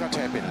don't cut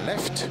hairpin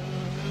left,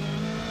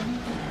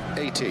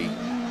 80,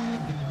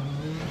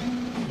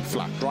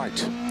 flat right,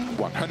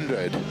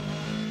 100,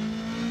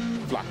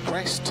 flat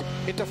crest,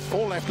 into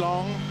 4 left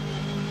long,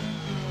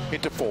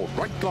 into 4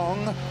 right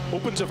long,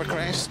 opens over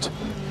crest,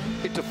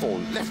 into 4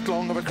 left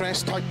long over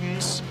crest,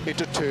 tightens,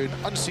 into turn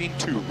unseen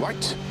 2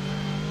 right,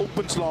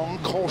 opens long,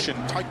 caution,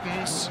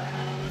 tightens,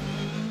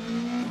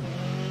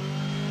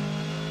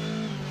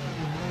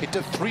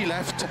 into 3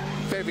 left,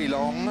 very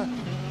long,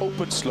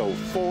 open slow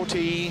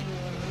 40,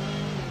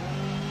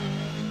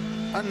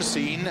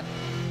 unseen,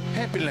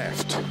 hairpin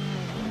left,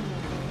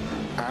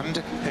 and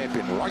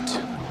hairpin right,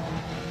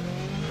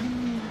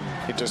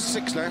 into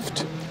 6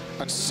 left,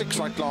 and 6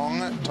 right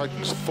long,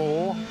 tightens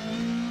 4,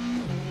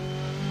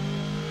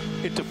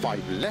 into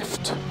 5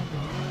 left,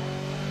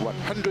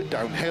 100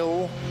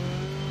 downhill,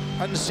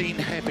 unseen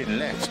hairpin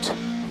left,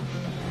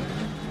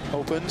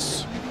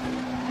 opens,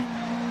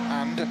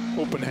 and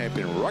open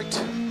hairpin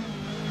right,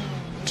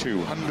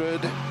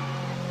 200,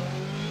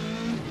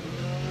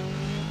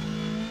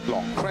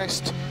 long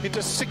crest,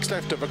 into 6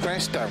 left of a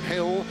crest,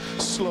 downhill,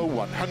 slow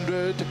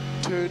 100,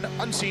 turn,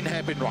 unseen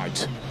hairpin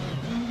right.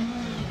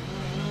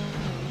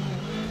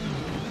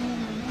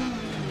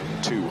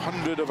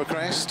 200 of a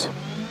crest,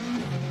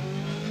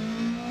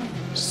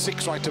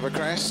 6 right of a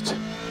crest,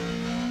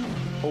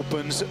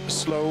 opens,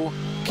 slow,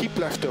 keep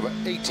left over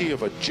 80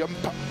 of a jump,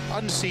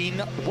 unseen,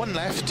 1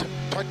 left,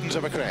 tightens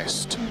of a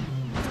crest.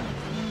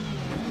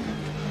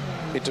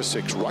 Into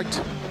 6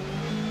 right,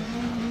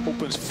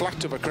 opens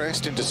flat of a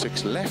crest into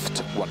 6 left,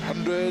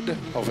 100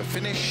 of a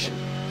finish,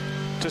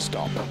 to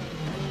stop.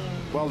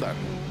 Well done.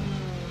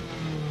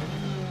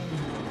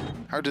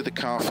 How did the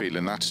car feel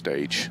in that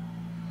stage?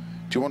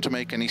 Do you want to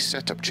make any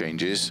setup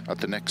changes at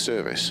the next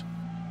service?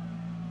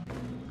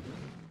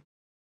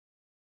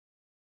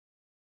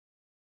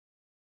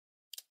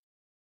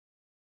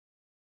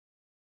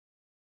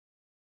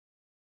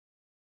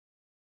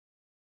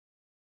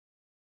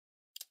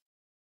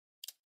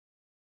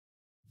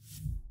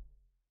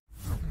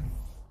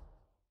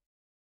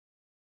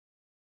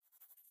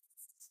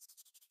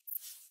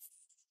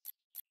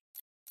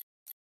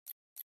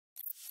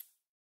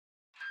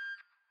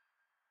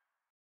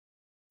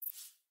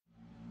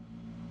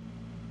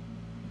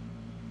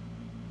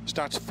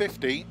 Starts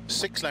 50,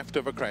 6 left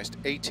of a crest,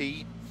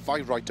 80,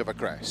 5 right of a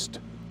crest.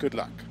 Good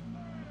luck.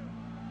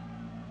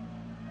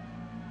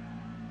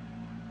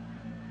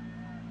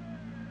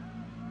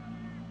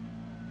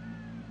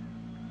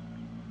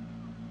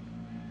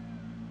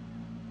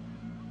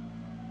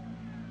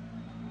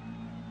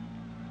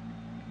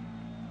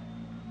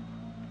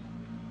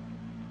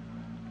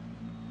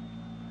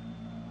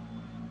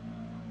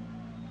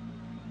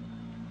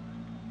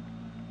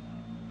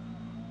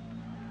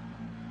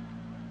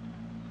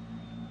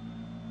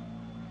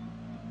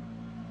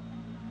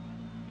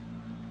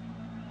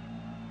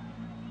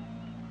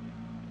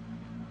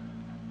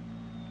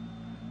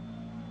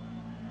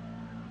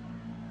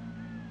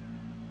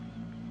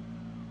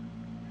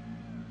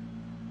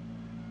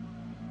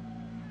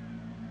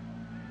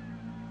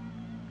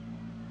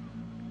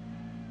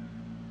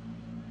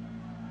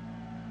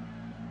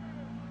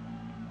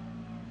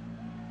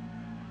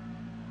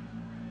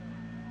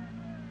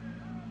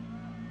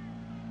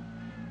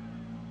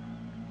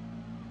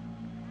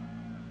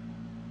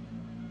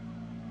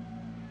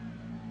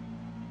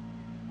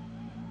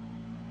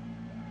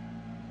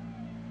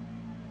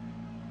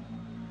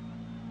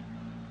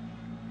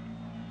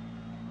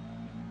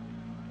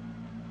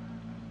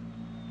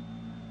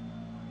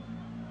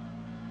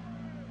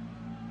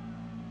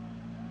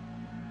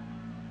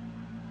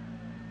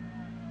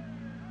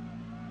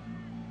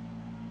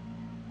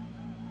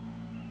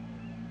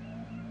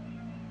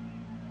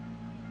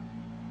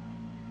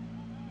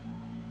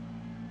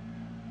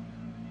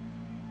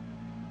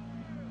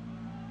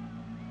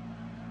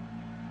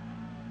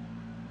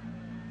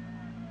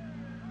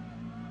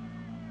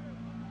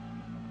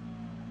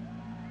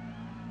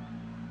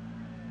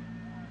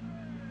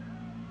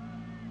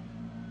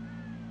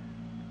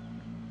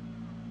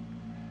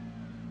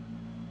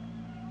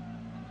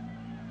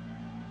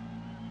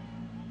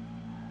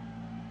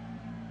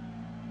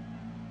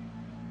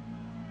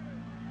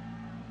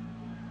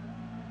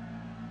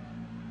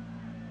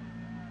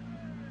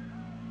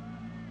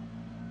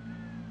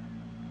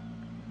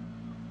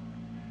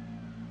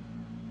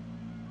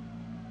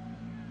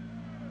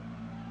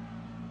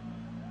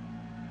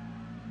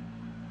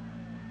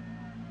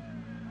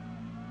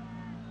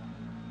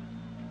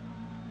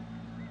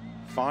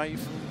 Five,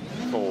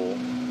 4,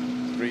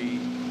 3,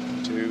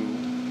 2,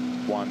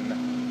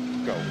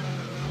 1, go.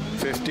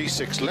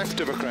 56 left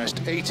of a crest,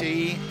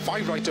 80,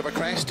 5 right of a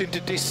crest into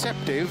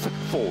deceptive,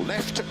 4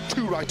 left,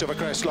 2 right of a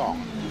crest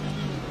long.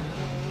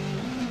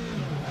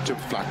 To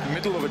flat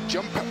middle of a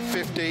jump,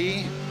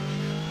 50,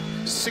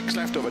 6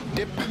 left of a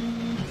dip,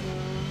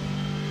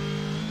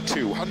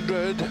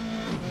 200,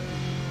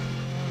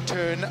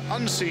 turn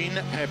unseen,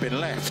 hairpin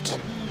left.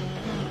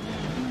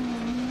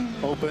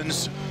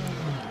 Opens,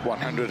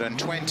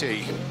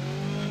 120,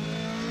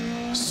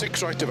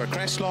 6 right of a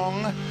crest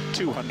long,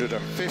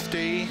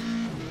 250,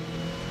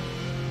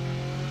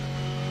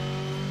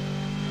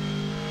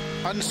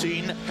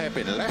 unseen,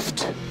 hairpin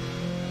left,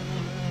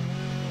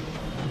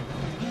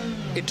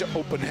 into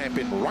open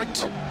hairpin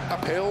right,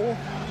 uphill,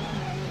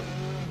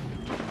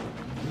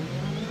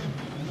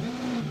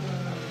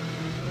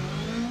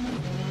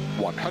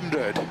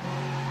 .100,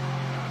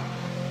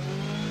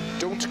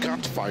 don't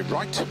cut, 5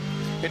 right,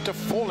 into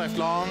 4 left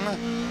long,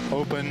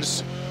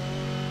 opens,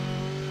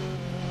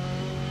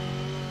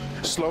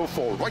 slow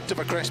 4 right of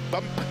a crest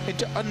bump,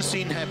 into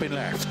unseen hairpin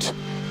left,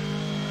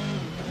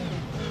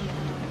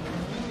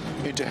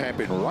 into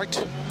hairpin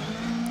right,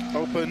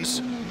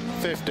 opens,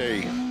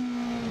 50,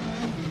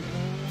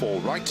 4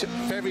 right,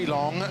 very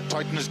long,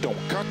 tightens, don't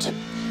cut,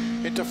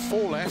 into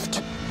 4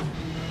 left,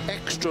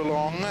 extra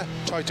long,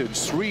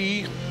 tightens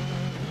 3,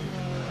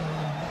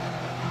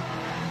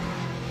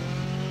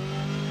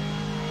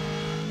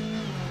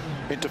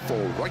 into 4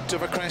 right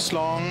of a crest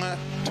long,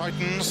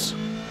 tightens,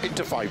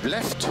 into 5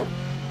 left,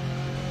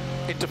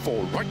 into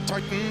 4 right,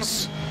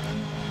 tightens,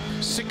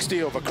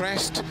 60 over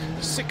crest,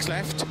 6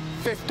 left,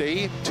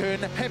 50, turn,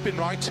 hairpin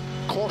right,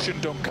 caution,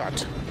 don't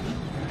cut,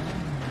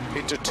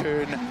 into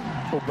turn,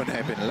 open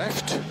hairpin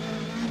left,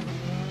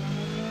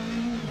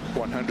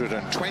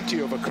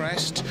 120 over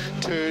crest,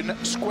 turn,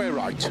 square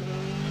right,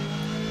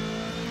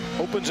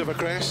 opens over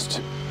crest,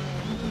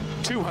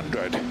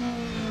 200,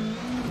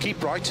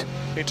 keep right,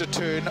 into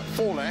turn,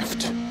 4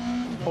 left,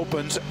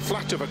 opens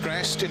flat over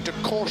crest, into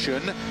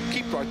caution,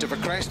 keep right over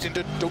crest,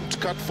 into don't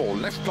cut, 4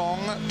 left long,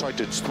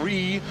 tightens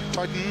 3,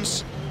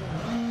 tightens,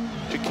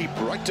 to keep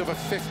right over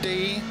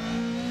 50,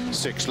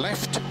 6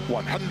 left,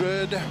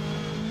 100,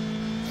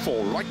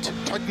 4 right,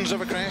 tightens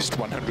over crest,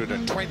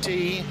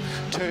 120,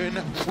 turn,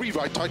 3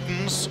 right,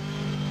 tightens,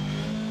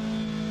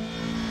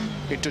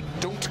 into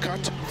don't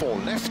cut, 4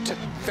 left,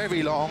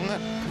 very long,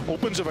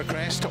 opens over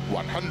crest,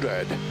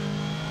 100,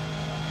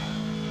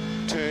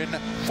 turn,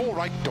 4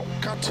 right,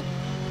 don't cut,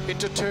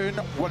 into turn,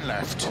 1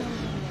 left,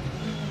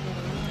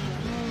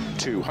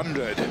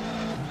 200,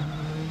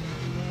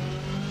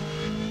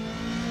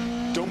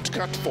 don't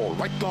cut, 4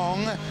 right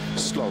long,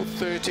 slow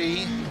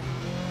 30,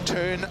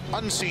 turn,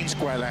 unseen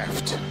square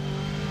left,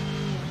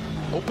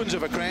 opens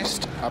over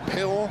crest,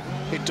 uphill,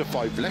 into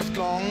 5 left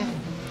long,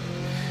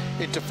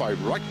 into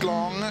 5 right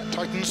long,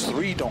 tightens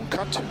 3, don't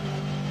cut,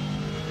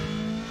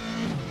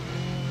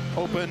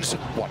 opens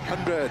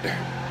 100,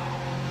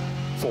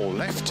 4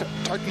 left,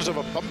 tightens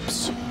over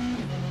bumps,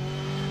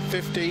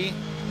 50,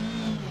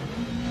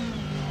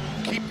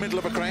 keep middle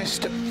of a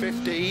crest,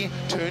 50,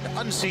 turn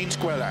unseen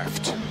square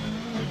left,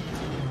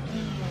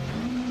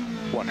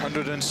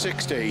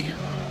 160,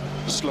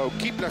 slow,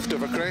 keep left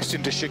of a crest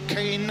into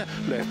chicane,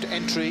 left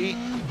entry,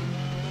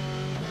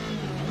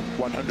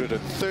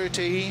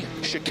 130,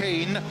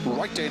 chicane,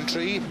 right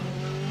entry,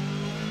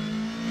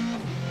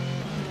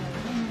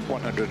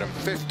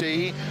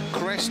 150,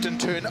 crest and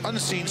turn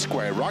unseen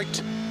square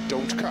right,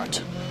 don't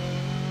cut,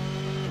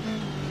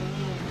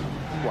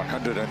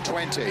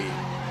 120,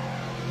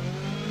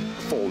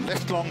 4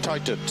 left long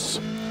tightens,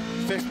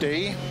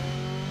 50,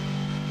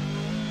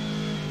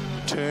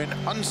 turn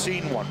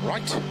unseen 1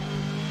 right,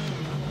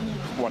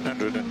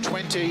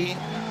 120,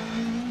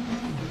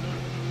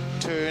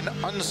 turn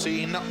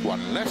unseen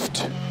 1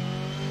 left,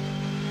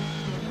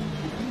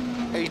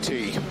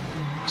 80,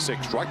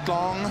 6 right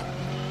long,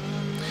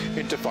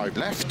 into 5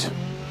 left,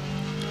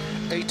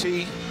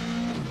 80,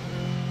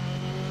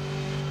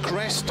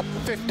 crest,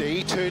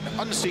 50, turn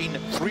unseen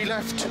 3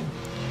 left,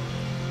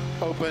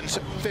 opens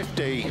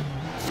 50,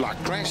 flat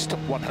crest,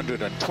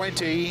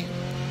 120,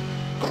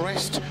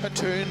 crest, a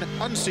turn,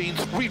 unseen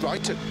 3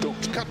 right,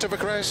 don't cut over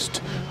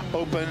crest,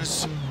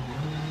 opens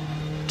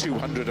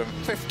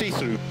 250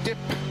 through dip,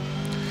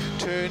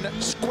 turn,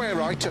 square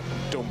right,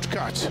 don't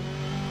cut,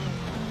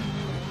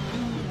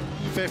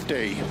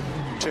 50,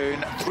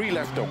 turn 3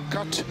 left, don't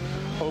cut,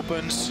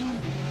 opens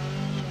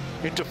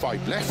into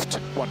 5 left,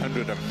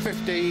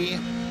 150,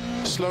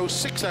 slow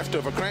 6 left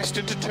over crest,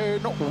 into turn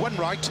 1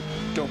 right,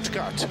 don't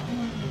cut,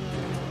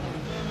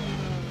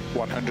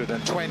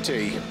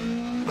 120,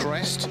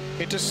 crest,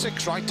 into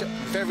 6 right,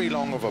 very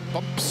long over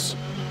bumps,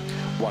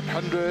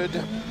 100,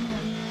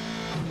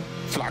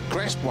 flat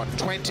crest,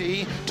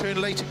 120,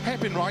 turn late,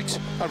 hairpin right,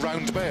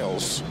 around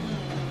bales,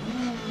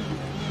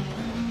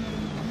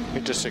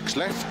 into 6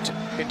 left,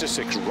 into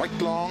 6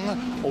 right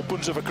long,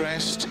 opens over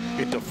crest,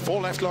 into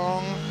 4 left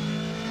long,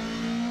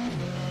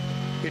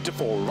 into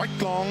 4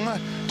 right long,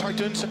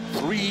 tightens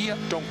 3,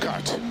 don't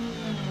cut,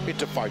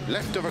 into 5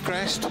 left over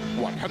crest,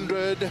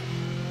 100,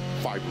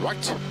 5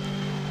 right,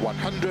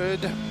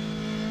 100,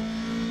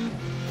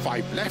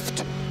 5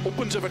 left,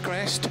 opens over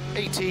crest,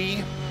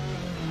 80,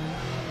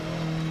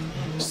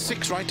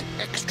 6 right,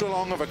 extra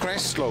long over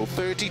crest, slow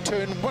 30,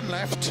 turn 1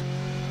 left,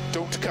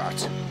 don't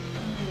cut,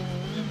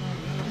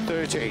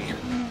 30,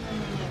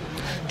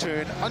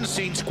 turn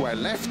unseen square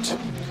left,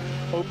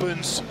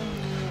 opens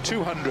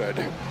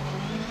 200,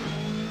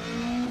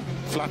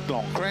 flat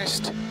long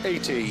crest,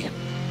 80,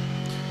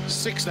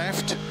 6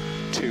 left,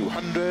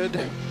 200,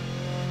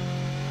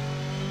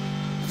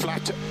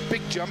 flat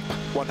big jump,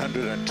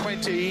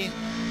 120,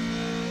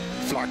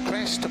 flat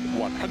crest,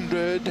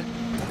 100,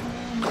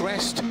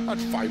 crest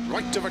and 5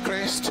 right of a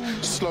crest,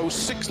 slow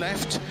 6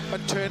 left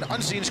and turn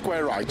unseen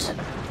square right,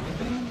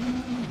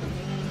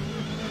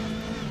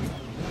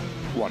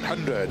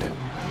 100,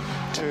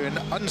 turn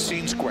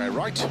unseen square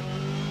right,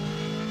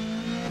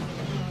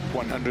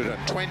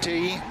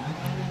 120,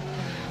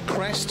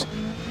 crest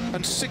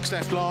and 6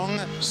 left long,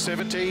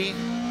 70,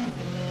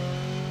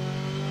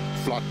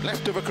 flat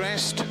left of a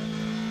crest,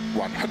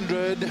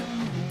 100,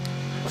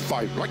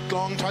 5 right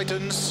long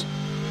tightens,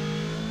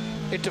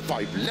 into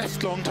 5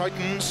 left long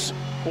tightens,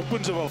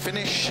 opens a well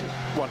finish,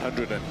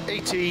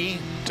 180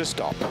 to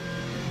stop.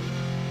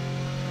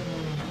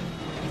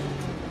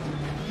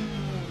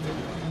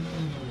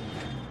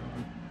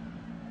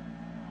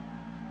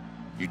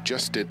 You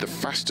just did the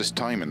fastest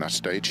time in that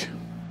stage.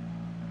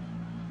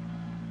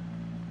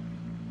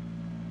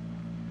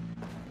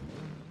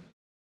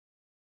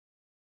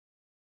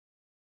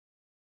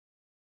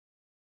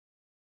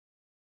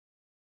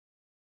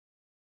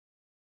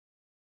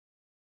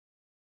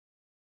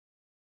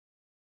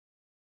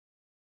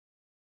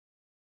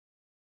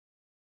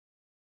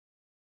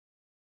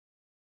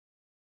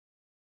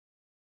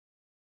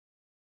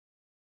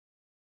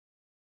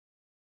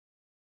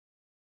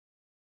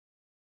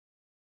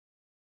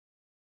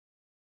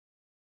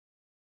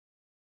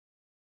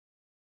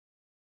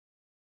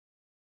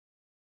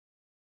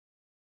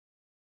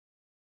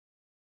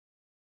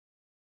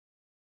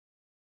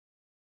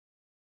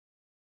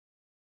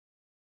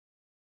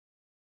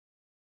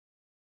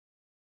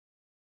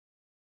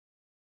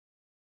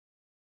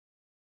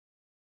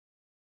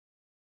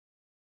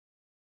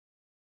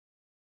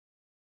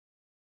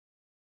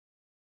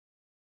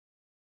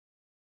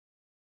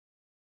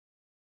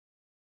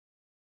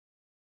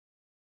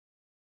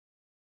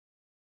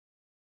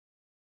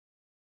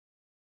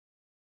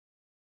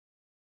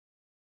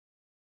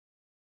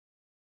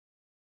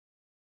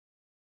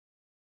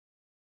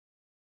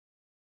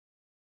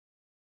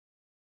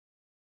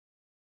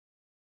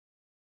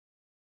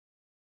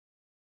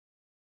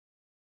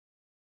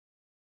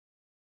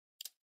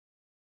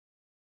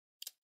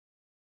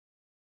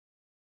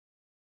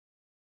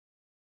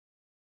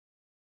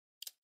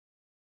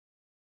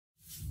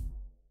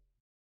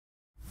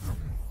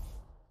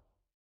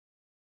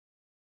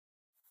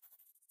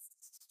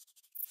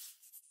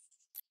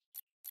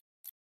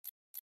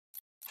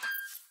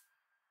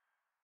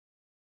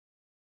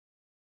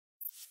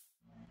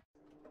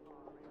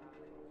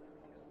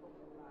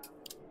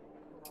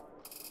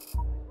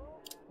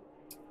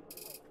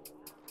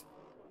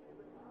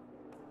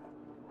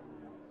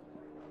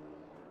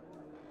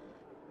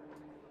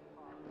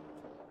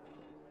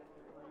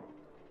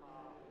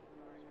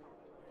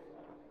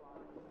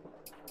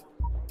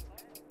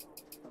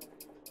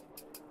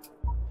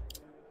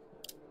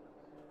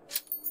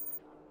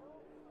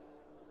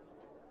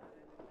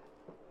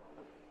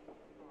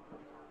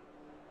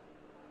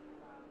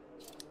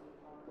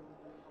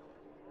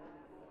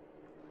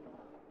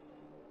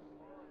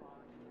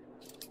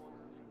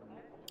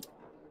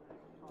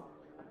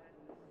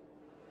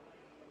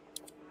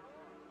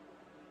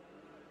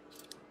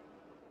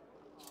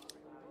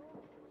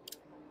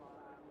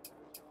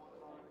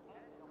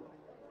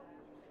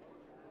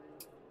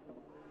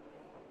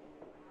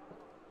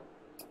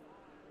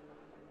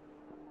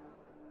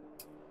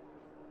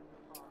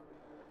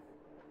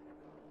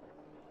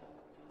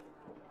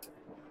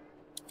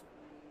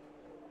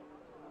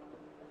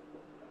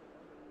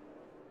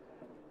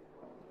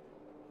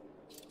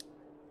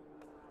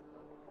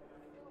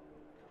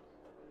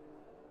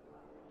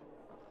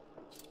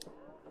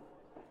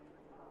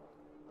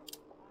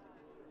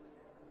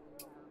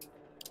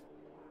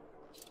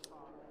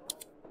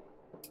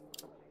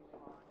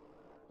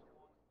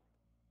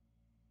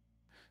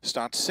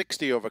 Start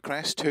 60 over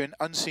crest, turn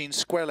unseen,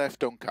 square left,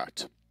 don't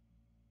cut.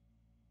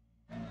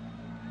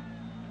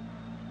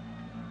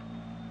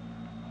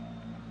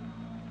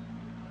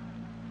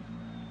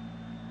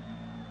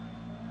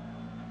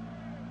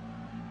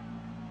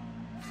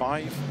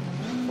 Five,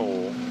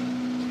 4,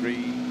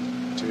 3,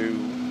 2,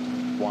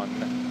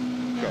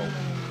 1, go.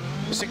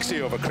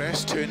 60 over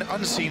crest, turn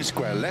unseen,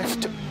 square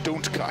left,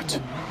 don't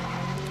cut.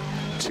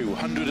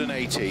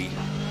 280.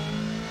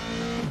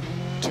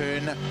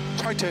 Turn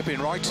tight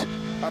hairpin right,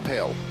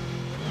 uphill.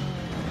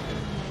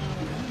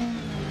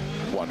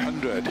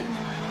 100.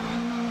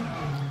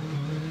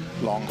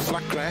 Long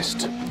flat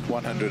crest,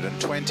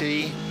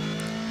 120.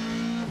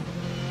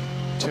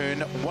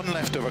 Turn one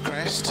left over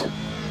crest.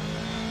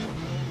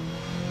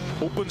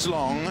 Opens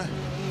long,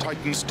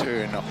 tightens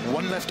turn,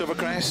 one left over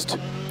crest,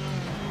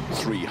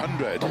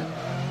 300.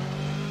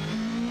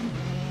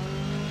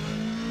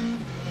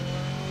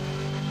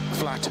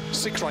 Flat,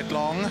 6 right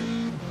long,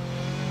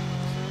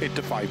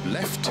 into 5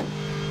 left,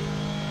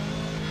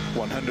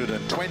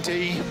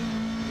 120,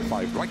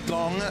 5 right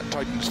long,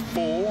 tightens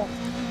 4,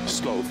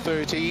 slow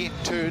 30,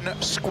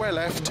 turn square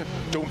left,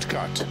 don't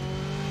cut.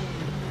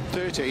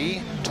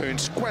 30, turn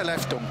square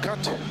left, don't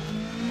cut.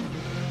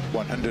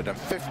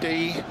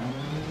 150,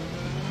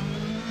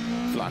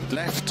 flat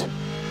left,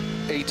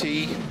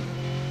 80,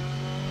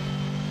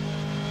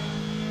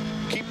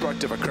 keep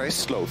right of a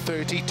crest, slow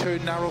 30,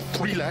 turn narrow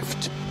 3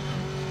 left,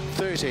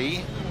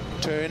 30,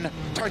 turn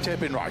tight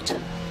hairpin right,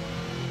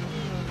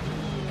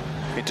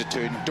 into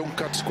turn don't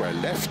cut, square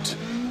left,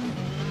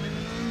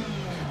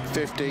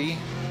 50,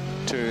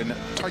 turn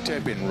tight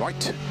hairpin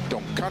right,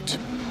 don't cut,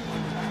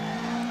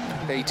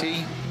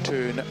 80,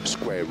 turn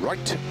square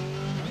right,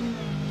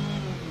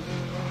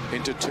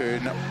 into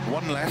turn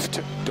one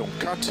left, don't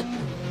cut,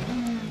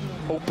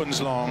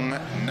 opens long,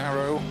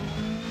 narrow,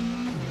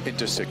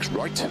 into 6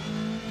 right,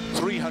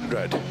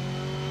 300.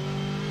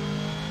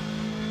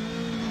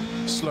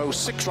 Slow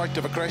 6 right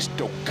of a crest,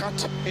 don't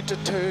cut, into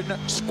turn,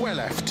 square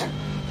left.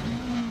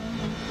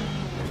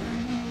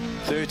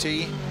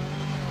 30,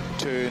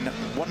 turn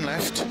 1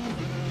 left,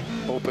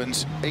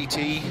 opens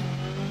 80,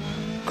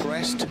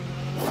 crest,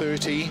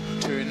 30,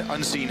 turn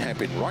unseen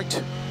hairpin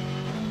right,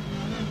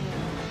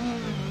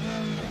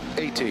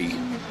 80,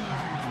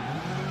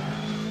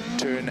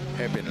 turn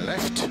hairpin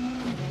left,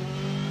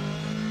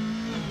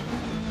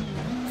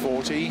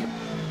 40,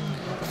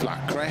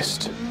 flat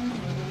crest,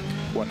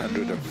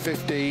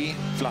 150,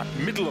 flat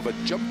middle of a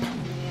jump,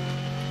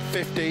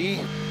 50,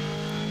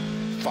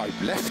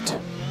 5 left,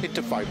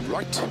 into 5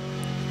 right,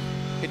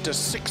 into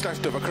 6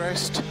 left of a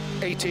crest,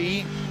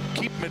 80,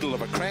 keep middle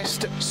of a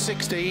crest,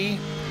 60,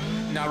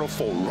 narrow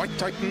 4 right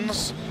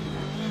tightens,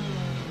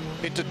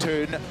 into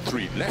turn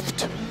 3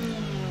 left,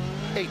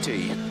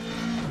 80,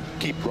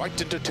 keep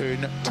right into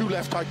turn 2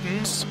 left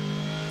tightens,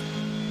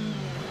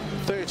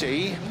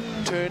 30,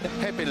 turn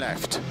hairpin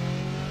left,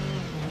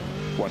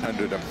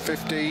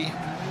 150,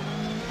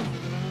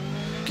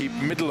 keep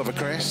middle of a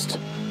crest,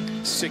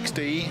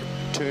 60,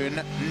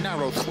 turn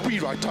narrow 3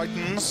 right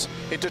tightens,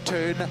 into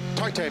turn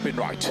tight hairpin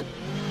right,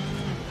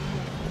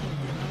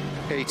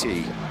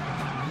 80,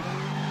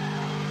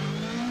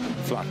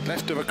 flat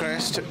left of a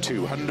crest,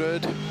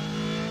 200,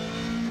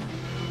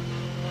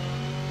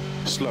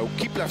 slow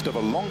keep left of a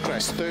long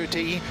crest,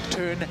 30,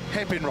 turn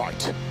hairpin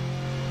right,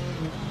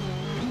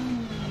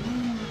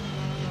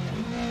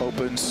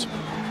 opens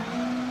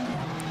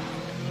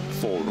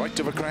 4 right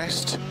of a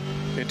crest,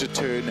 into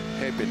turn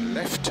hairpin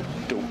left,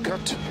 don't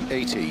cut,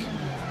 80,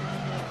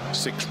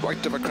 6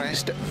 right of a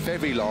crest,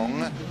 very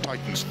long,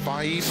 tightens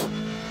 5,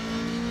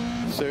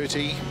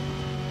 30,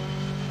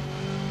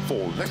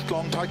 4 left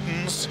long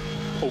tightens,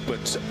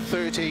 opens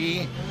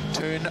 30,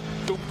 turn,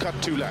 don't cut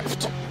 2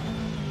 left,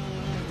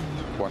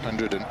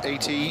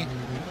 180,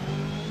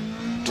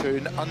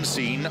 turn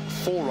unseen,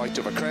 4 right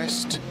of a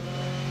crest,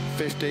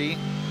 50,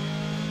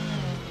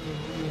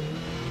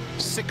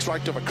 6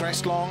 right of a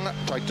crest long,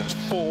 tightens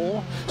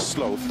 4,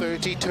 slow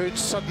 30, turn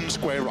sudden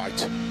square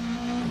right,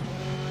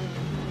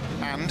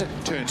 and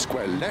turn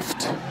square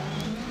left,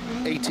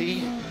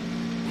 80,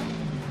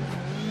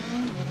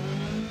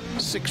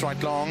 6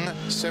 right long,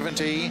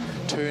 70,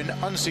 turn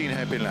unseen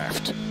hairpin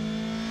left,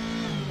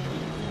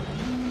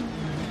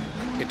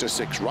 into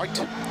 6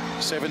 right,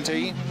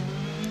 70,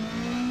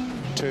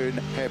 turn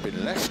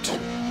hairpin left,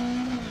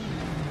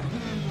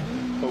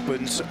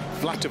 opens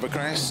flat of a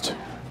crest,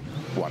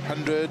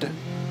 100,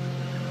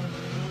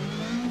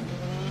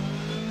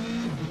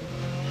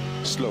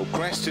 slow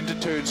crest into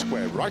turn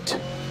square right,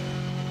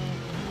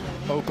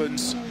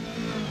 opens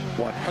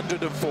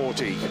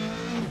 140,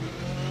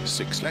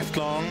 6 left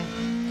long,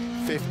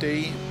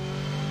 50,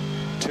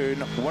 turn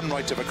 1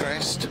 right of a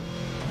crest,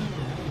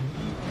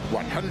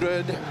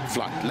 100,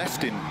 flat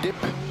left in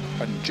dip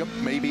and jump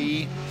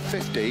maybe,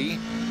 50,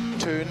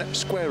 turn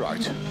square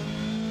right,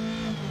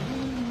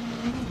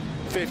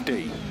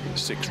 50,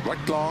 6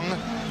 right long,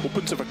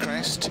 opens of a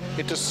crest,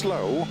 into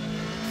slow,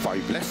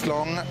 5 left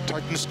long,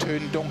 tightens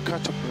turn, don't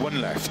cut, 1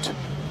 left,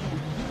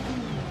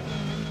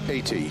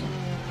 80,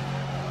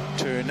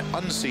 turn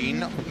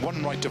unseen,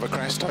 1 right of a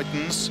crest,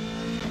 tightens,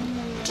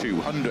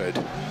 200,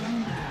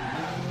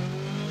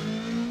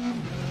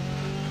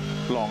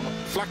 long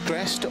flat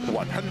crest,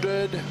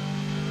 100,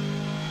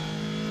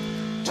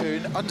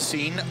 turn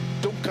unseen,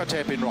 don't cut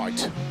hairpin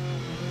right,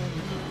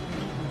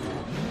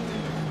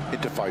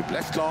 into 5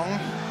 left long,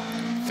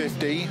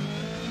 50,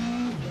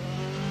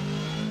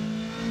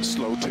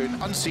 slow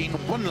turn unseen,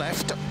 1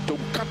 left,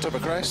 don't cut of a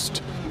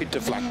crest, into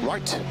flat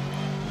right,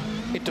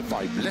 into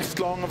 5 left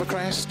long of a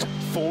crest,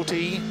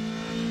 40,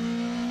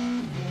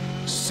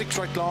 6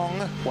 right long,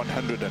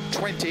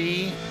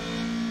 120,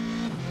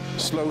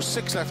 slow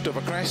 6 left of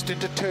a crest,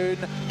 into turn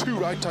 2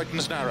 right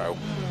tightens narrow,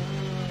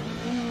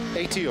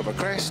 80 of a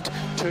crest,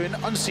 turn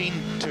unseen,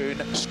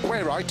 turn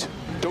square right,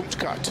 don't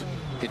cut,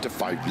 into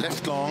 5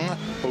 left long,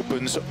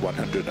 opens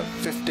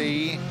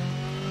 150,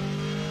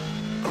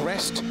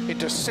 crest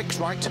into 6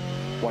 right,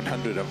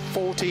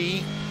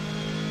 140,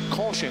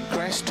 caution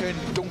crest, turn,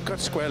 don't cut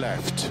square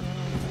left,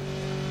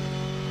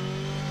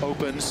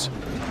 opens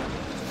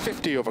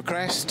 50 over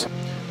crest,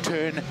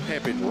 turn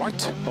hairpin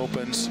right,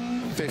 opens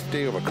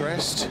 50 over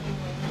crest,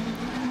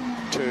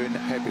 turn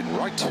hairpin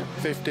right,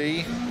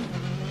 50,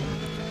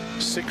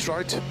 6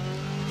 right,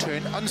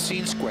 turn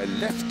unseen square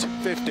left,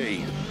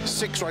 50,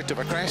 6 right of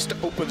a crest,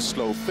 opens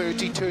slow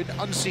 30, turn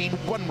unseen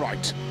 1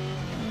 right,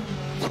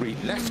 3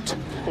 left,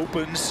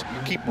 opens,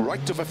 keep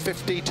right of a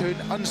 50, turn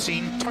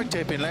unseen, tight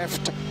hairpin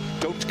left,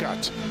 don't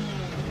cut,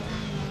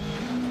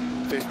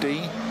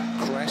 50,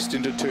 crest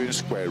into turn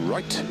square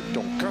right,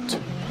 don't cut,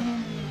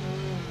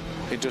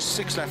 into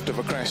 6 left of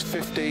a crest,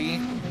 50,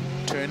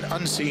 turn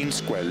unseen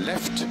square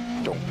left,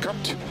 don't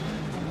cut,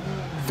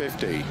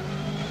 50,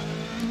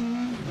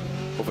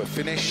 over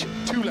finish,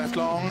 2 left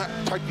long,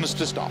 tightens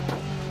to stop.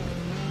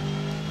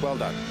 Well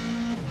done.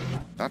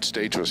 That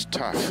stage was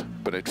tough,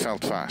 but it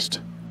felt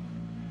fast.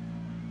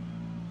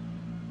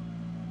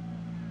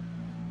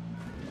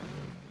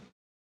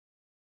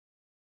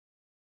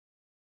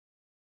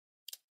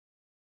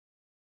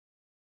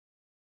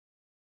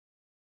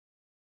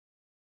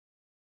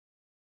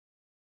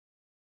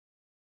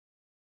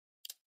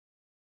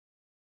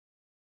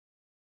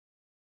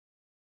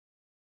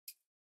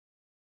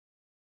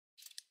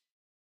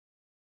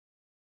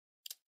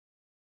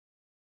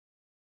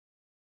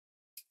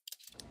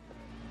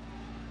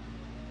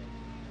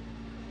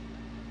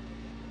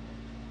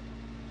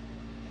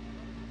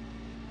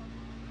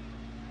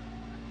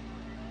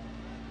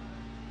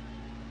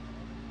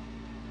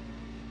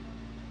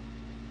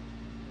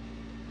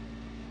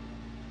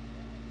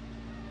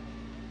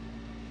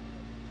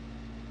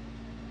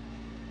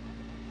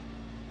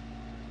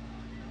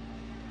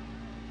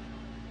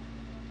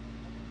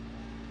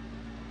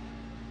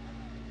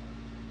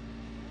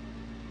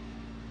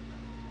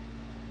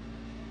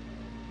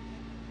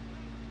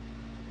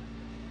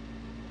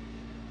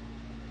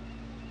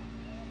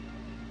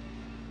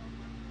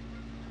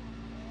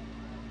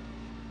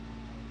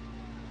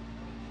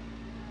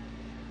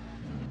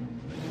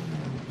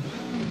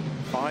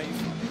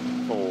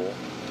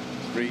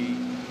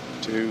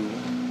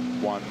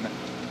 1,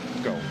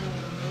 go.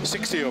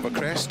 60 over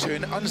crest,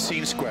 turn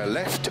unseen square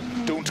left,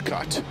 don't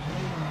cut.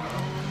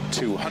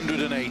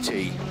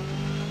 280.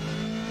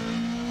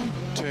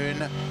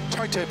 Turn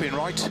tight hairpin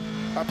right,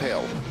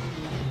 uphill.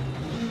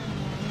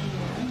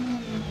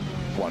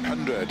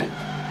 100.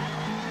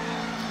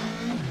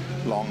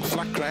 Long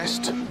flat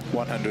crest,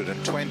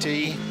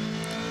 120.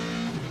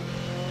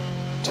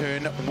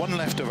 Turn one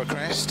left over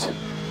crest.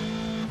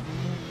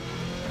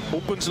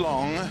 Opens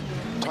long,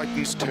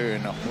 tightens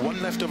turn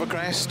one left over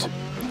crest.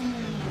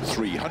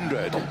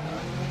 300.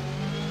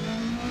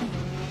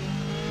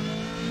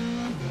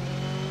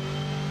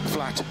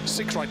 Flat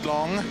 6 right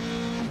long.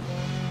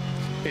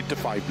 Into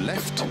 5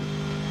 left.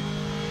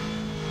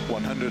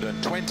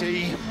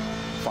 120.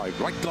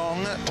 5 right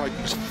long,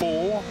 tightens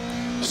 4.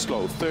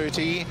 Slow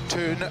 30,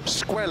 turn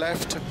square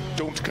left,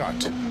 don't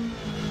cut.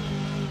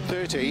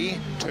 30,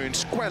 turn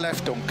square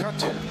left, don't cut.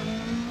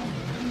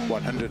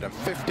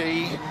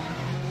 150.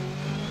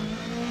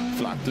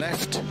 Flat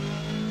left,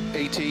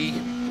 80.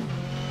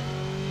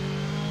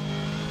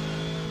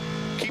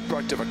 Keep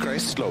right over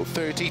crest, slow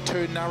 30,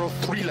 turn narrow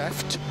 3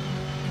 left.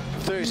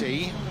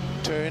 30,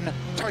 turn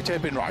tight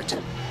hairpin right.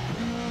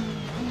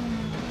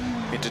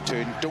 Into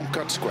turn, don't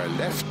cut, square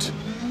left.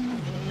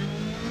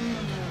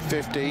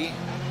 50,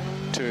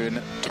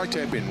 turn tight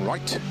hairpin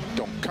right,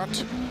 don't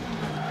cut.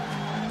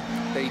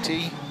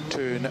 80,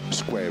 turn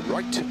square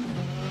right.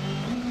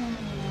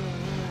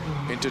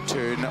 Into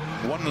turn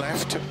one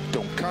left,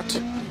 don't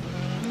cut.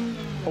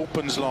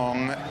 Opens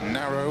long,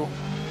 narrow.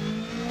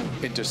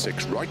 Into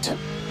 6 right.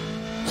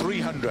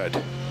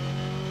 300.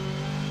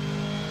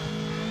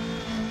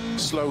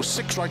 Slow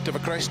 6 right over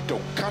crest,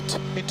 don't cut.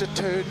 Into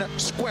turn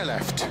square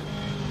left.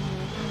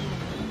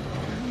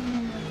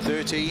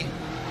 30.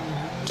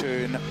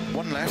 Turn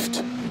one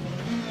left,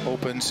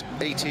 opens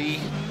 80,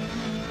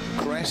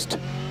 crest,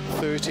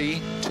 30,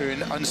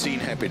 turn unseen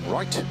hairpin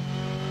right,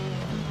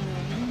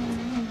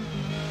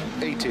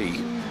 80,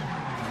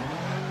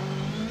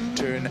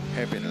 turn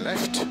hairpin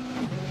left,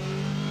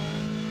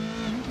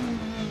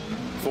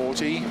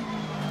 40,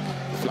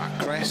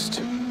 flat crest,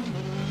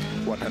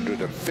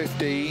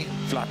 150,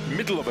 flat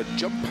middle of a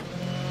jump,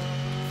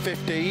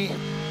 50,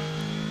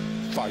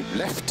 5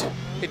 left,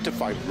 into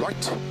 5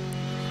 right,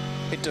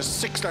 into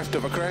 6 left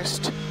of a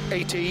crest,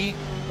 80,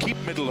 keep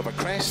middle of a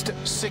crest,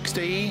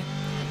 60,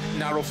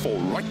 narrow 4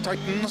 right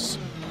tightens,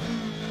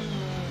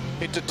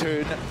 into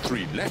turn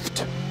 3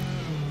 left,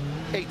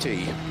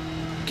 80,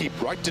 keep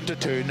right into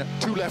turn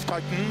 2 left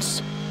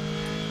tightens,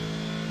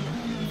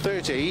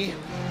 30,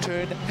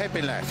 turn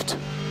hairpin left,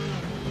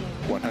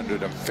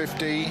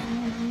 150,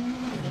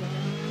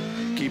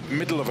 keep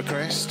middle of a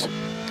crest,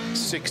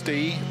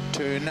 60,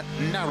 turn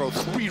narrow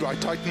 3 right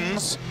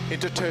tightens,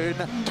 into turn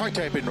tight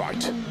hairpin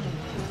right.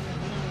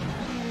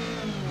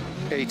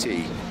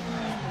 80.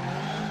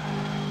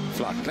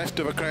 Flat left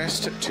of a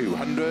crest,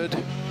 200.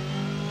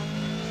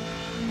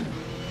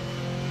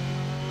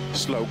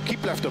 Slow,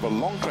 keep left of a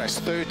long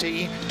crest,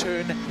 30.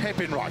 Turn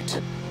hairpin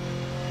right.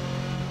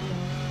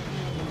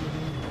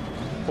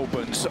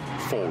 Opens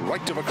 4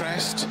 right of a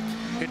crest.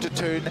 Into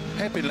turn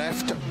hairpin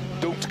left,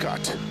 don't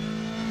cut.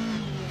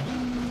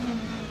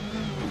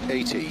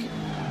 80.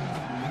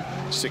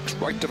 6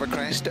 right of a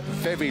crest,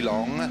 very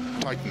long,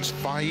 tightens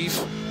 5.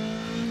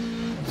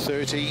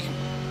 30.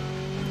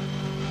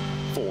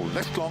 4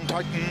 left long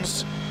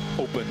tightens,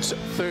 opens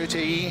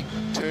 30,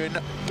 turn,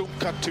 don't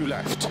cut 2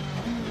 left.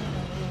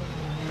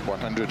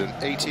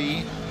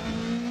 180,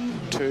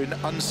 turn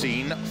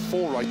unseen,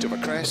 4 right of a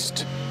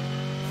crest,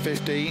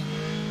 50,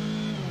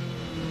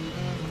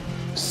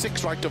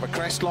 6 right of a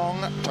crest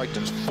long,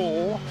 tightens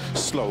 4,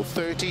 slow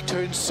 30,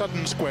 turn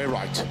sudden square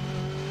right.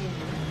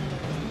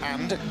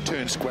 And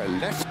turn square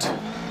left,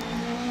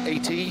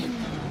 80,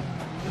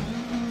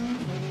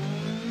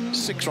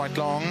 6 right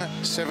long,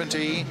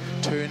 70,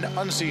 turn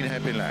unseen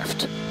hairpin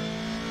left.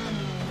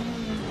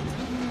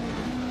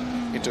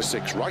 Into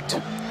 6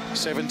 right,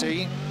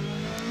 70,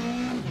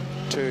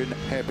 turn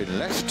hairpin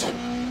left,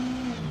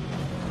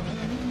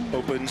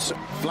 opens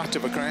flat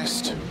of a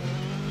crest,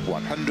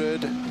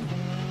 100,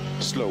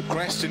 slow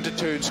crest into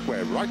turn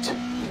square right,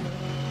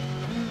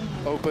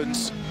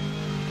 opens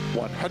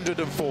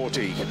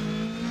 140,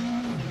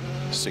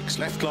 6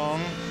 left long,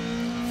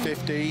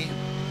 50,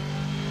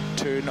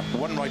 turn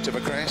 1 right of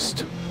a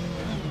crest,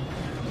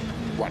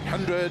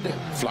 100,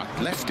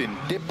 flat left in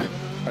dip,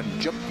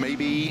 and jump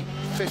maybe,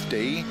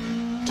 50,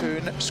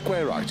 turn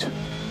square right.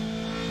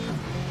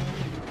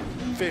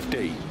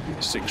 50,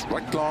 6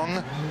 right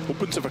long,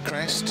 opens of a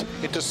crest,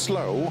 into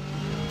slow,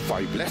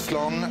 5 left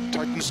long,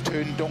 tightens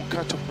turn, don't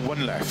cut,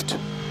 1 left.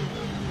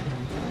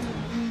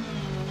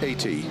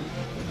 80,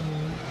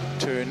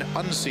 turn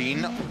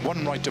unseen,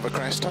 1 right of a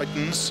crest,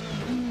 tightens,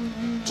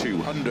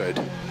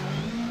 200.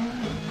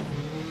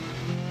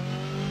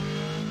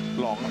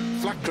 Long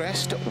flat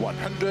crest,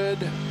 100.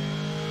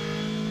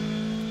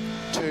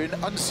 Turn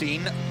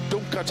unseen,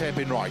 don't cut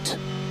hairpin right.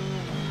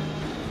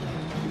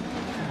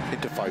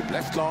 Into 5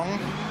 left long,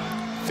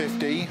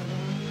 50.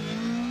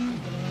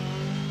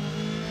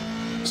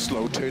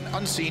 slow turn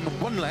unseen,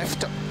 1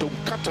 left,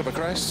 don't cut over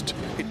crest,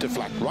 into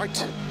flat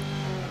right,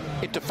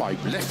 into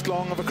 5 left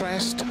long of a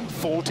crest,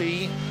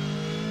 40,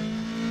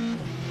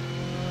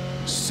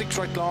 6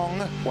 right long,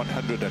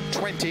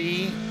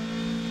 120,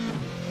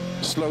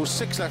 slow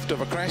 6 left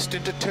over crest,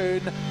 into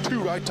turn,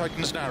 2 right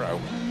tightens narrow,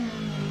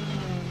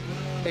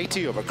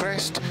 80 over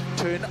crest,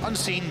 turn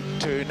unseen,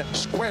 turn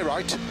square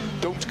right,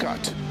 don't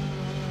cut,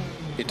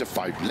 into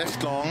 5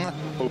 left long,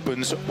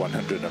 opens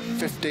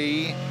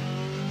 150,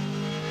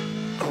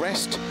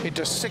 crest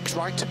into 6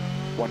 right,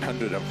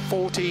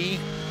 140,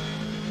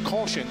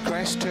 caution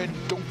crest, turn,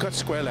 don't cut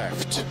square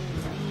left,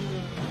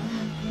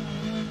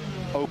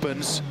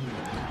 opens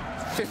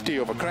 50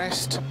 over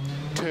crest,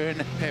 turn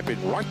hairpin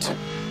right,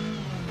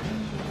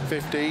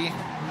 50,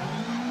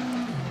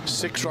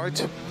 6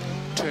 right,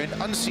 turn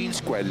unseen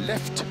square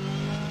left,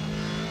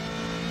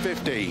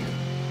 50,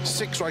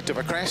 6 right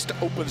over crest,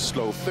 opens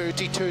slow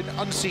 30, turn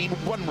unseen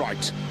 1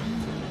 right,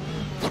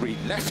 3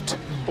 left,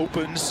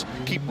 opens,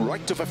 keep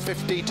right over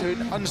 50,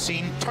 turn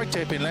unseen, tight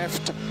hairpin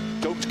left,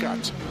 don't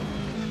cut,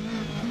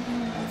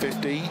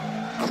 50,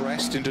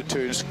 crest into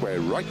turn square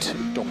right,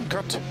 don't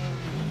cut,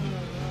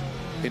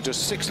 into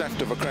 6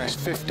 left over crest,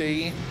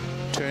 50,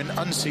 turn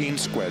unseen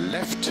square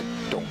left,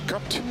 don't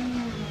cut,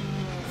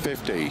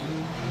 50,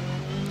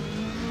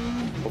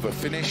 over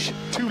finish,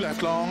 2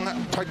 left long,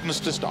 tightens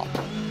to stop.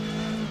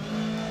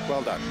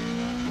 Well done.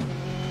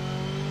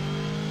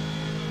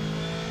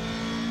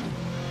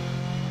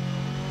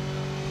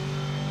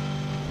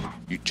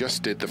 You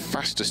just did the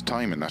fastest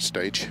time in that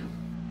stage.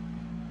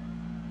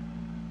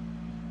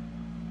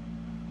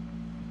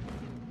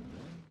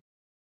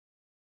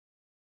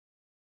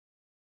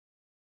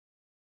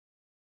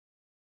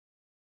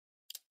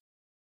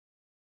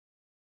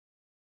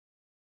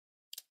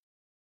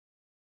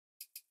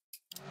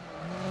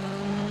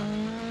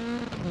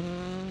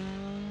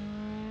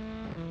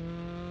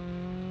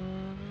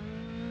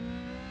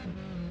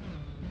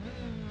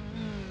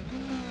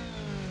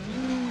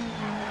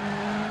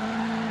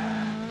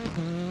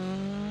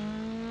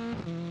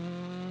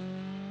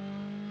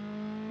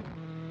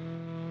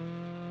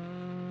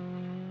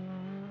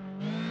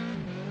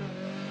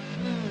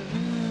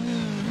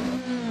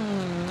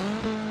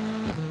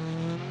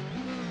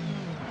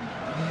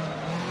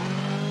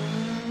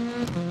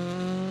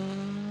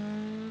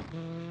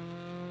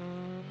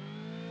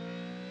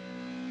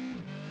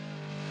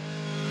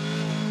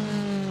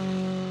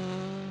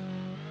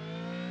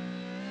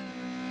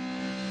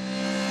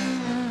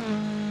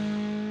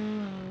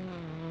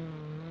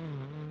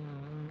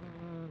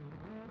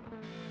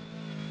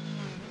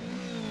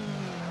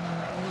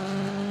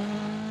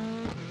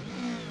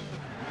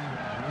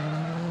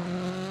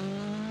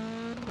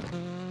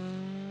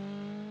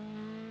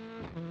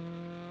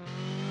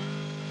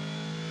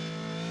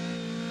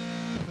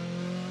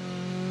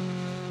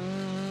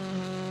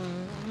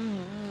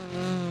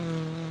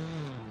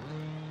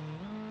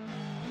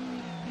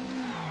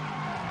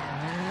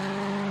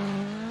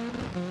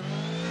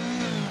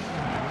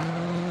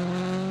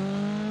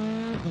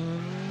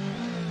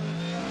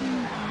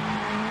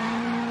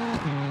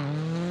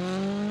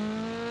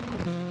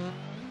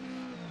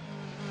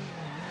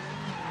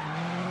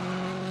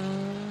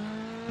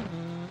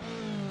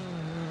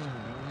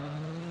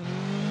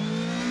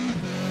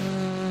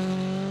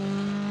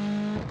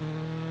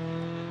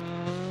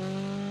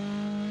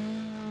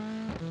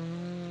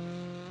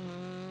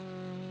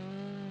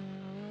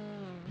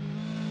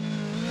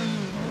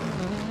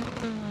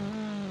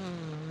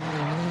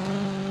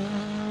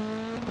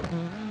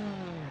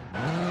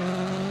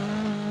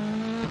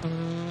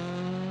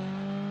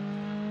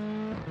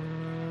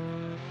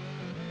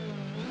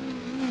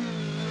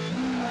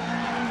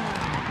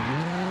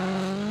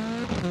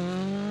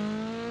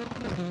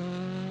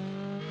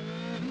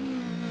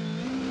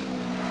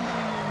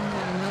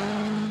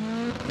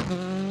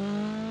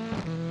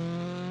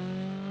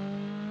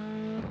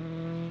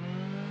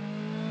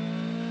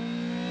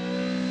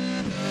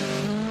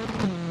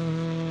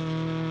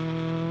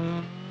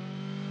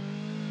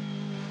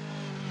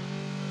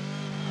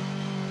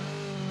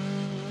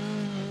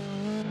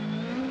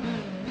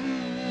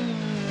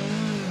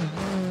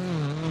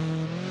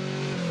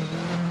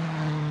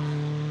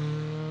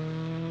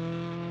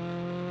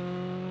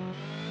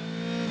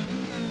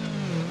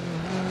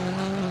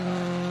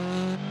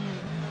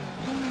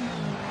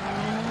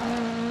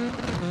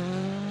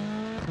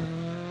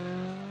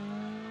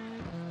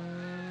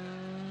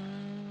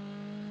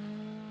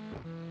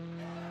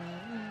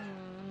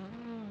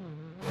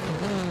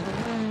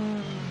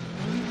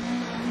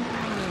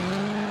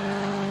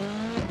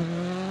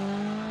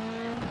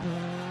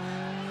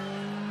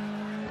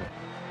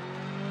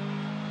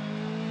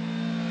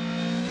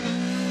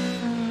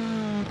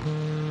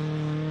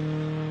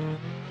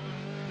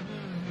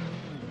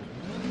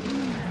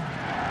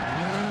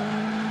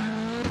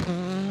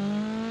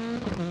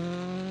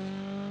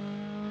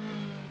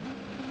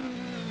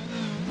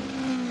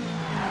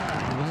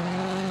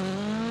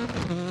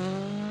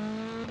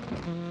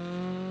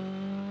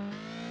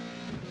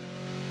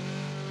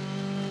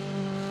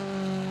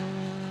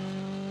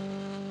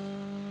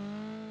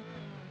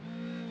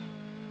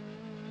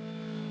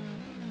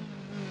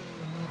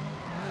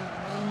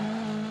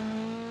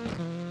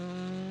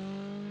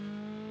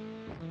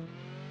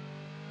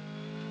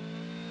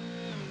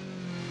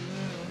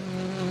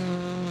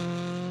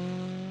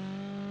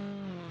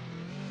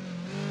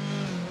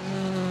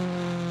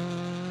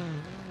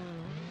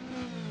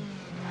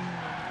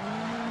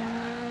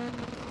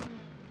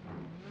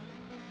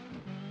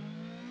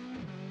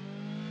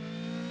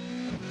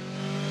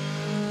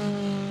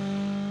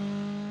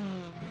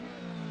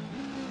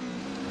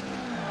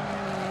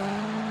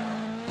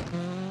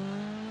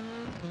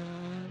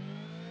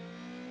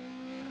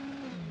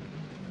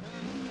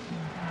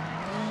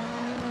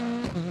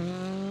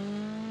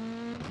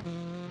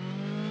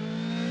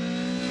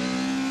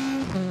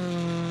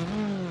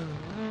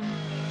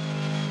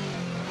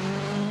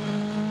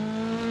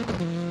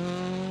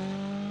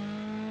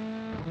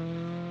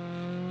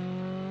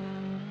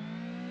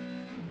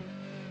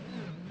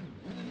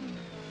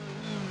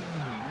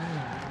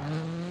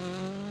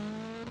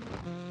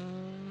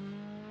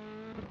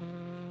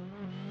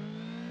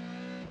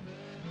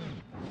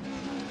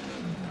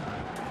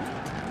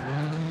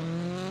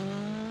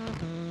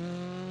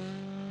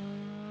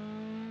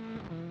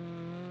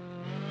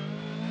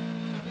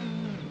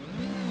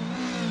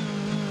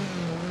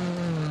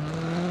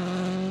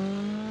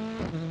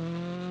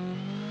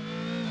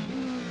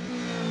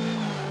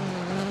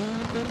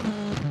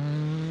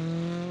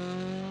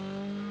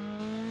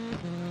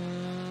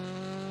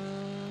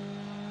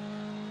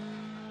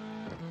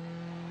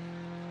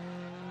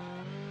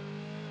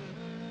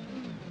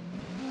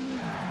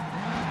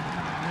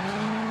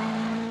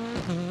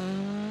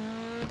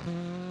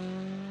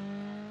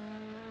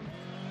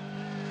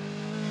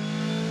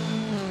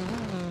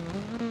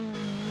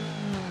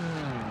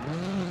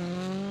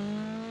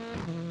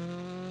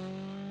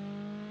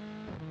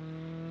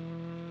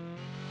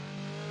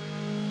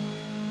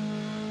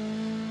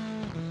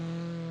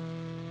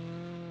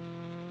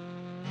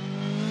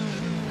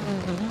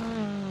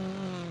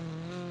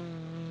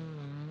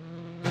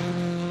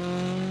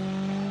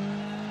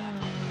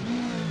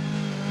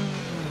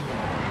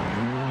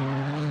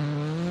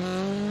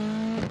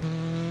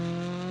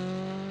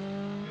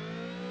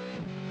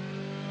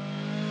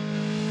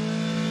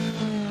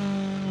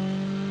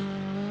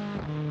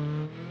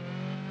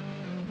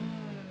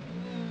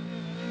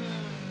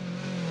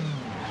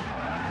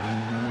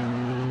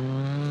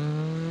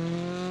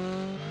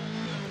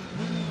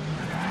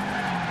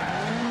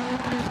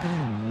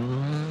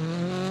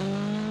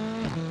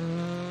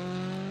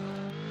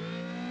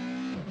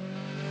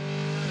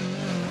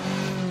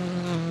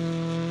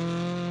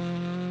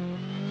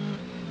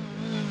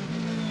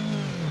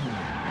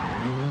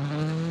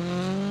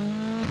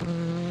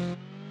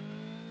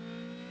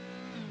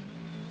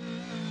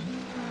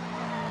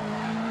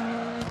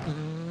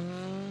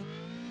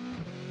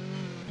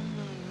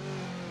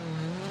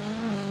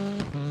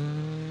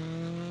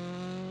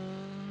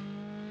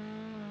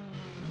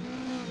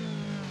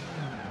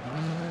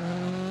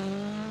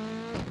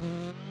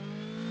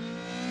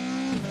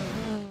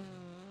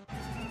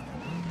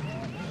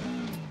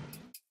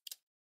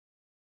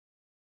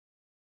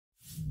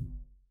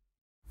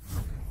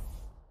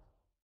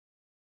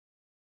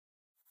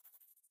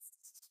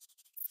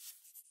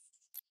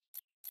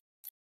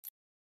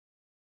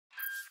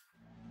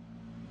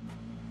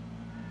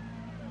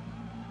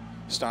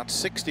 Start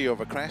 60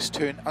 over crest,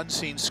 turn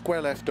unseen,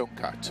 square left, don't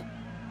cut.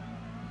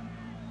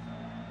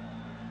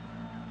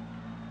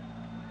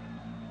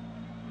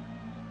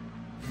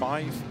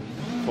 Five,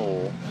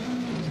 4,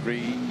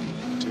 3,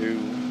 2,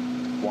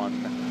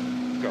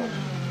 1, go.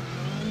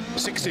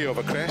 60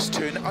 over crest,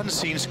 turn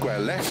unseen, square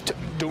left,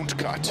 don't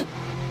cut.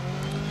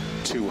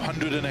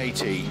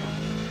 280.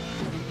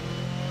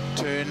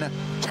 Turn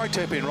tight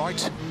hairpin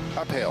right,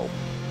 uphill.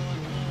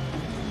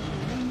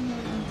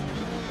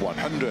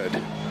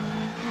 100.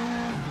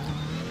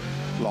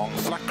 Long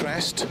flat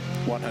crest,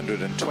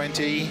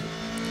 120.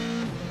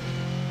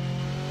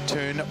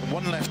 Turn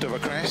one left over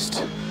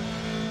crest.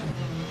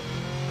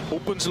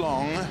 Opens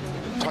long,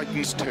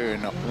 tightens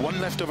turn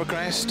one left over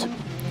crest.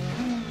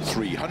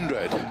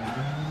 300.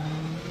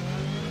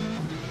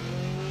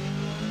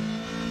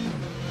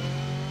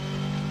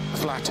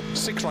 Flat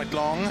 6 right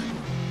long.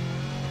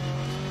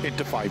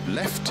 Into 5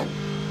 left.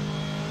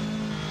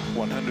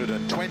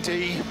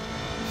 120.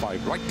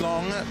 5 right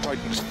long,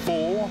 tightens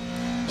 4.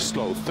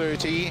 Slow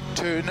 30,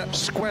 turn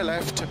square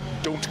left,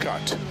 don't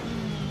cut.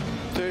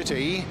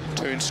 30,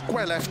 turn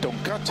square left,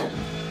 don't cut.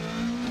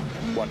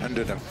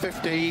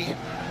 150,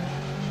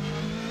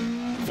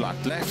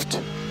 flat left,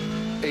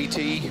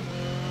 80.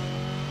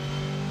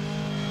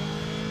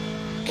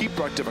 Keep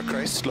right of a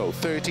crest, slow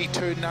 30,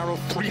 turn narrow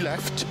 3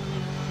 left.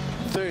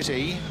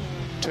 30,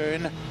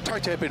 turn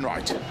tight hairpin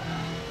right.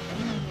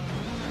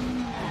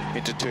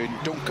 Into turn,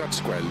 don't cut,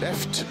 square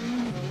left.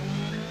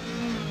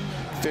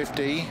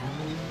 50.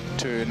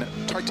 Turn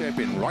tight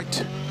hairpin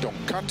right,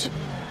 don't cut.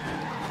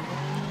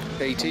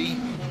 80,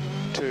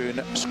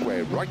 turn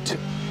square right.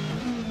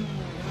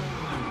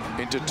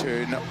 Into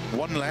turn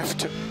one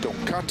left,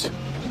 don't cut.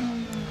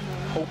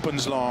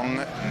 Opens long,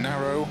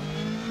 narrow.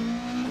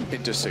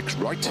 Into 6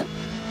 right.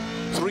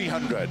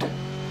 300.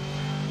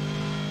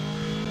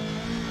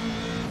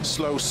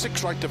 Slow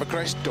 6 right of a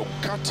crest,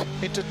 don't cut.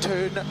 Into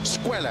turn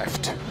square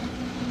left.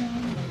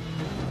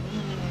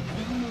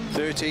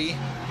 30.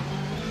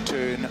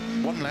 Turn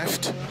one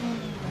left,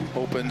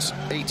 opens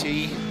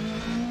 80,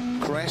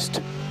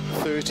 crest,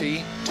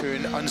 30,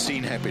 turn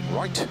unseen hairpin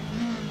right,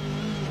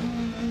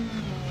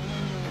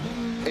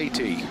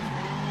 80,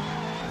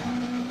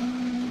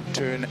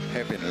 turn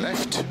hairpin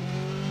left,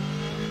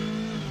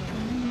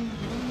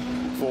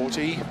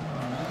 40,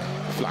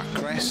 flat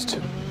crest,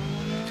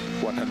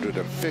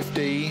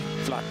 150,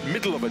 flat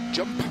middle of a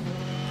jump,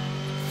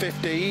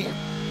 50,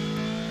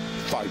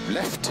 5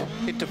 left,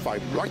 into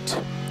 5 right,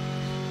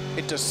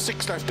 into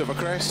 6 left of a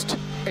crest,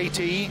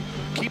 80,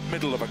 keep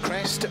middle of a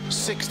crest,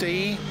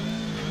 60,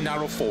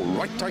 narrow 4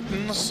 right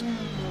tightens,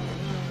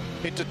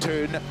 into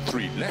turn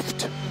 3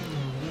 left,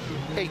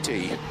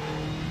 80,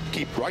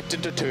 keep right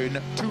into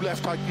turn 2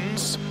 left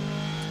tightens,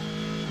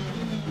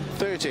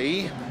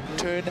 30,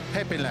 turn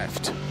hairpin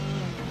left,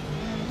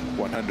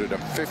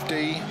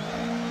 150,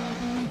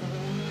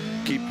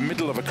 keep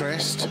middle of a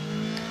crest,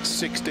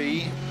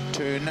 60,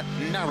 turn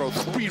narrow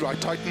 3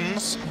 right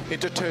tightens,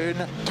 into turn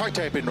tight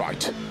hairpin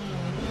right.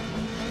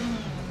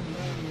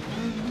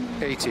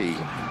 80.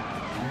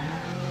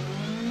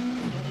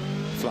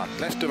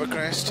 Flat left of a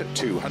crest,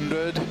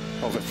 200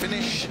 of a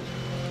finish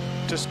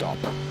to stop.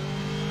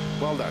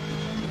 Well done.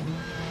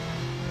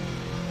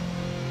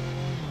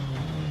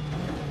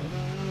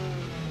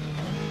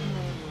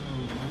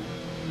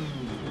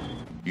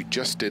 You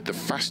just did the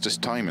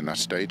fastest time in that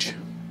stage.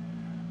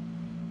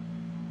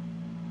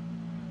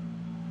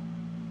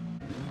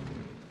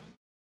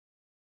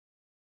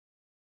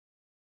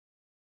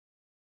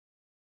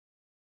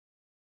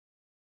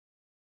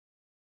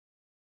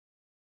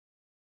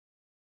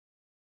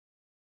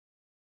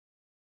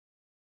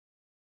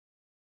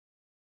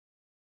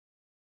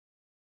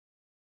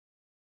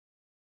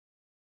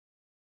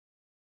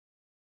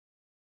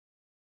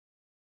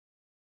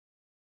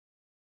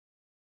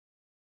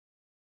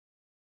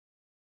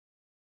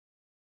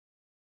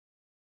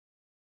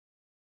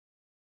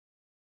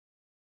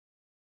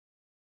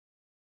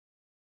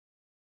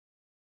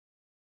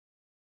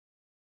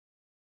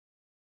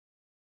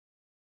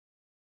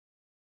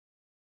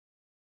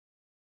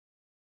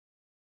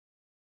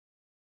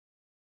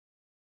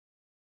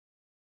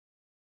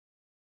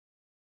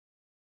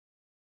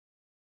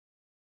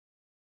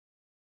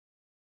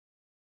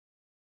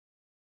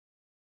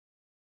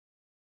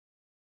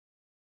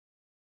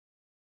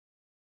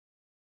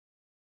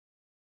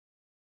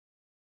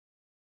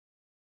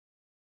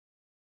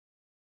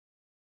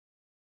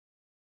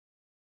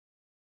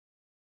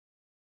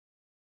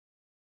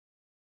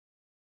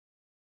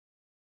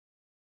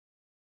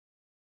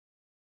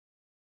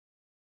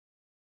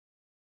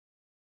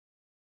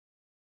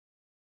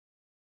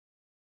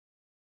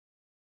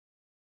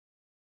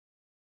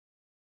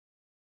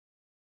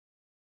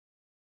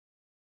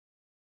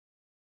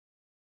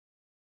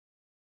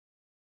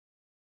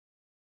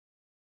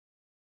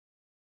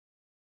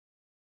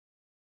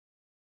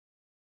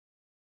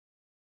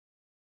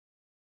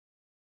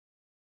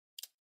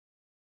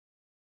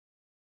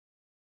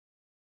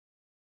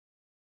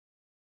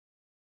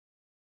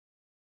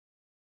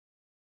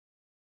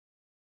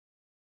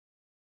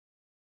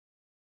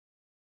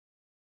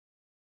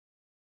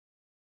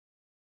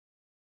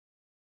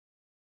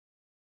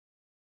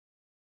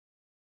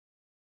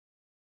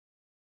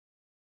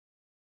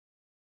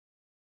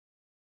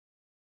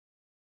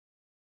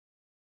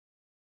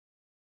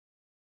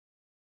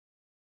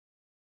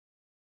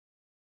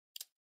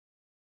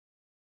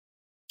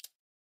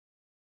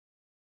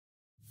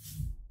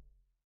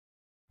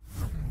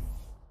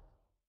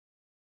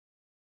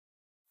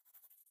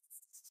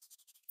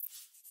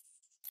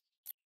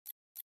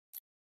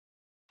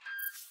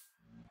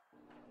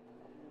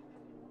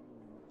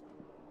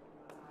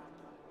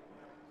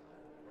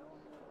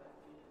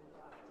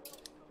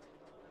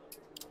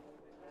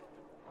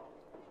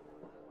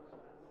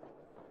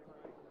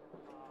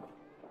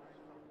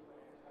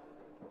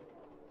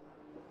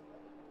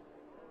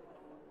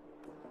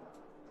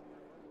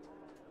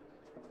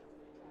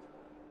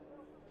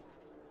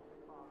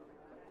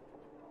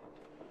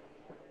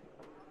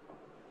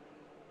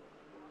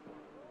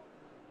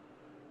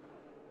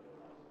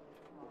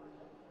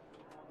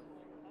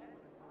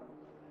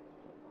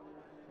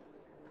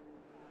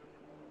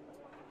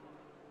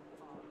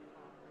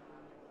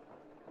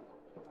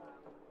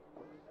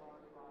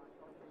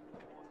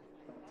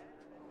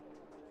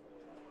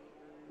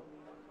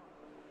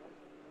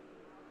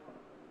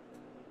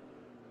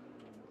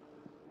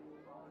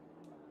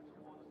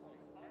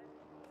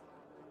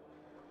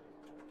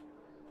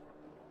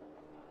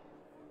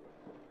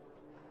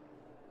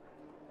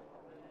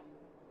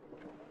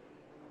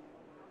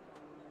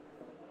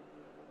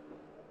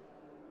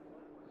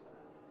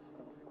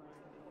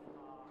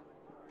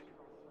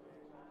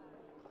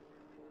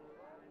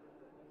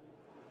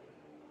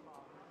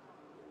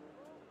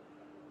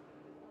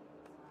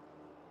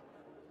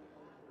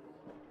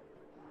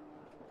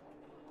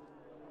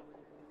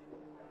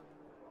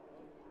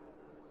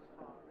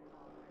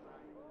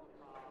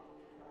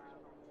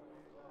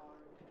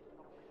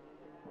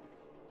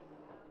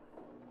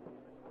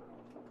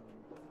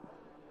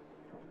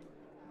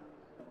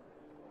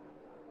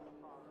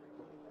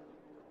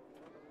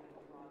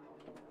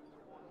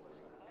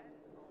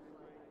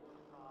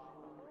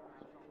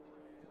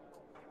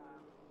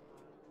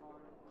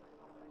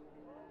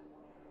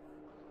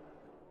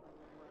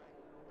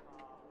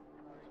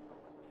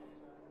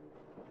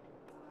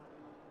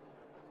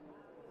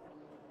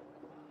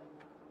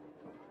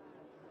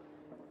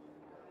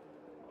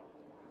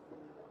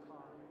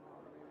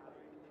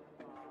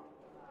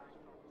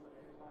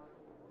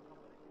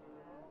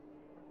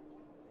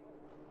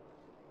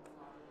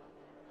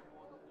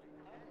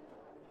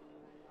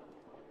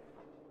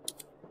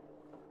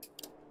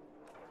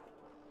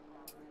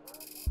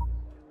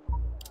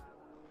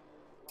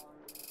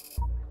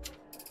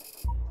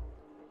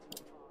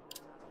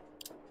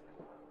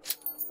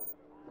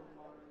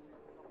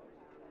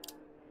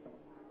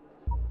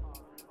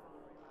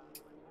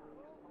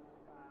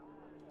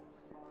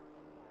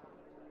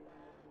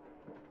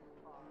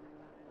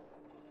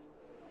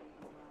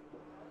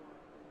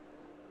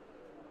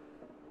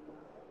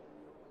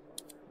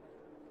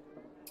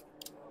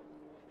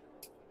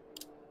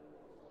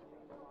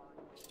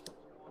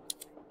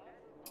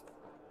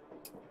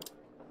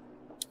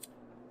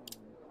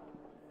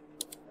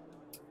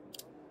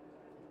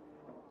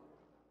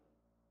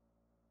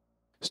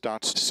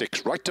 Starts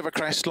 6 right of a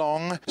crest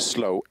long,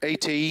 slow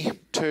 80,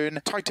 turn,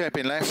 tight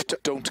hairpin left,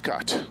 don't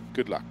cut.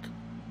 Good luck.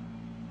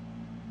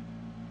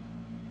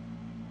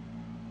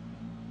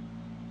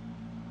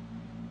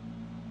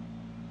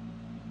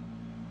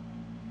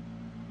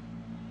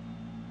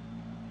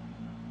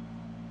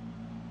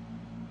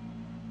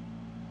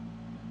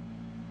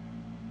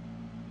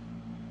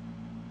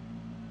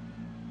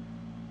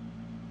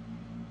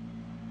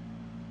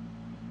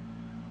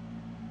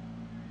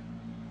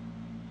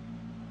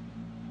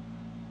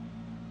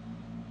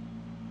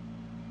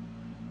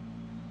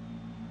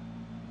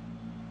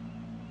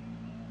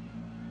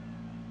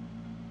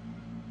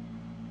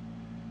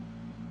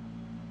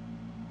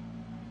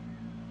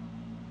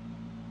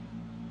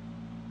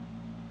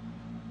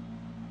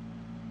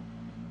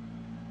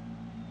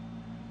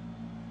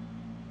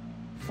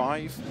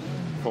 Five,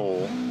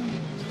 4,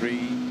 3,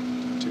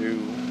 2,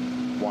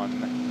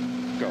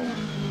 1, go.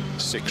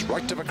 6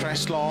 right of a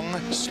crest long,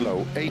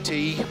 slow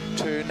 80,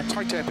 turn,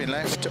 tight hairpin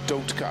left,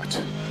 don't cut.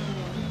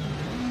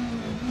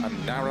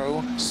 And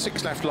narrow,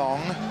 6 left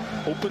long,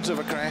 opens of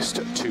a crest,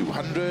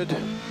 200.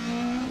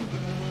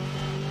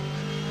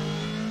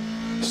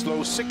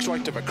 Slow 6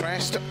 right of a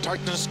crest,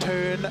 tightens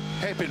turn,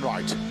 hairpin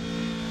right.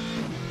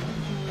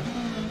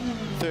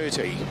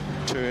 30,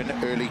 turn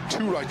early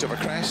 2 right of a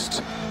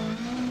crest.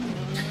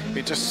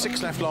 Into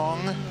 6 left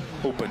long,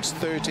 opens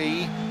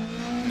 30,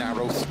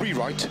 narrow 3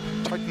 right,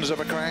 tightens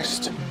of a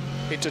crest,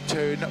 into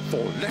turn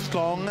 4 left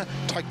long,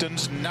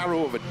 tightens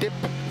narrow of a dip,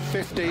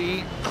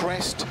 50,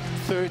 crest,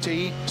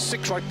 30,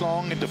 6 right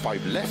long, into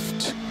 5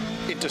 left,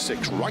 into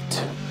 6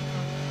 right,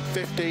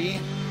 50,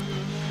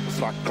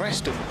 flat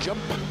crest and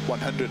jump,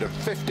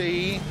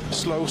 150,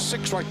 slow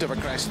 6 right of a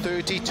crest,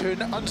 30,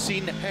 turn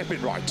unseen,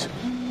 hairpin right,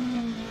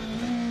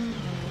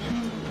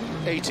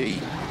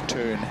 80,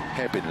 turn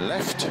hairpin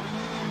left,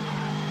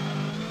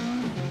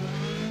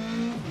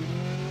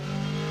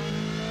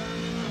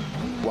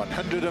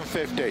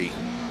 150,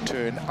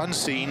 turn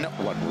unseen,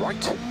 1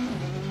 right,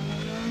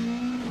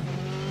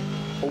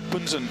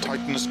 opens and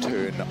tightens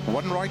turn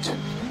 1 right,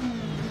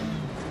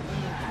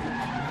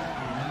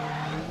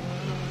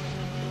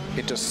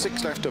 into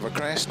 6 left of a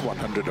crest,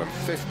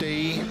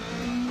 150,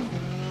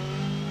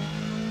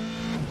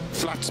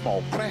 flat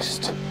small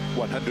crest,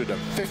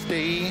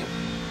 150,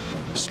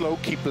 slow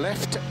keep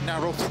left,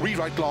 narrow 3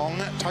 right long,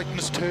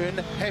 tightens turn,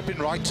 hairpin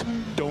right,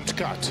 don't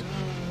cut.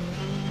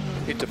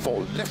 Into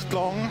 4 left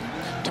long,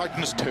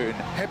 tightens turn,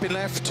 hairpin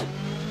left,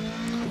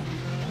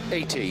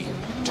 80,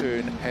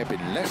 turn hairpin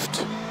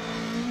left,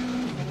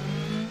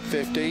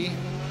 50,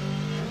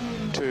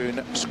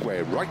 turn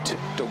square right,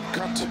 don't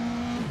cut,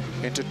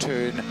 into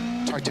turn,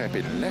 tight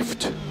hairpin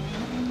left,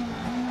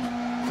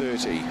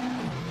 30,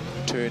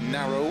 turn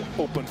narrow,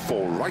 open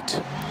 4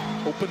 right,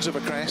 opens of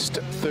a crest,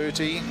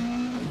 30,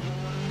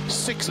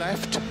 6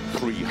 left,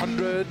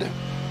 300,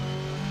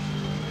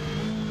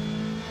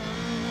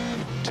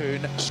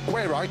 turn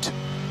square right,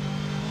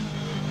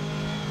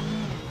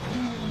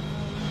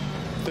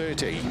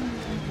 30,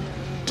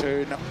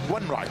 turn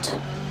 1 right,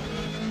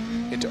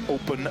 into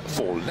open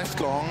 4 left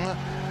long,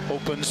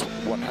 opens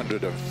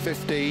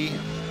 150,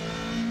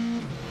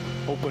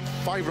 open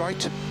 5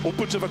 right,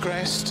 opens of a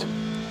crest,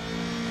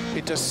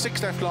 into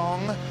 6 left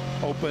long,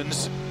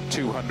 opens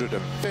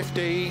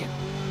 250,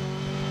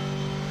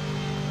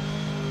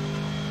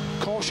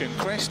 caution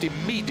crest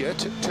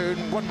immediate, turn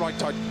 1 right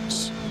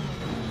tightens,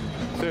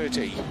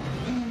 30,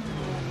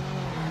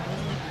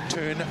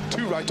 turn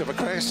 2 right of a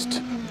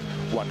crest,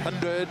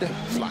 100,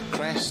 flat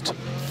crest,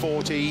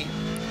 40,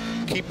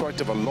 keep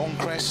right of a long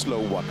crest, slow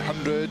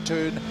 100,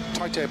 turn,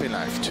 tight hairpin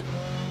left,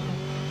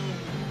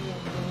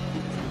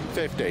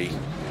 50,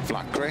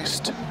 flat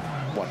crest,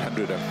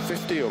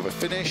 150 over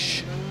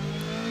finish,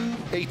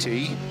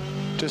 80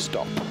 to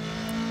stop.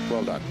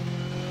 Well done.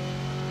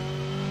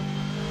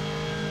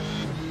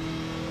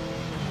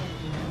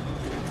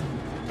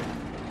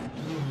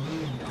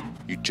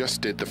 You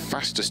just did the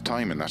fastest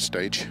time in that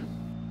stage.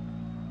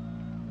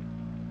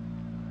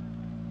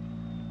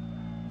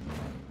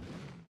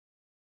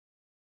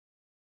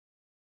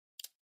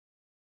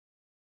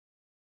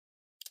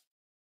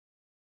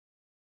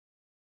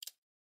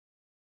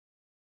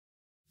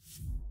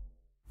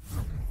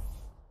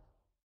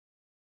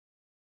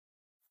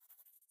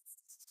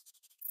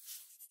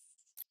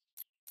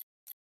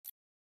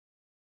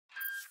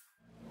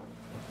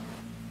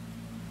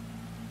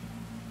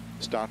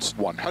 Starts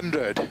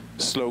 100,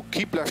 slow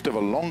keep left of a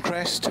long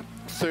crest,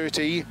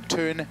 30,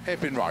 turn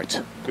hairpin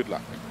right. Good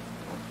luck.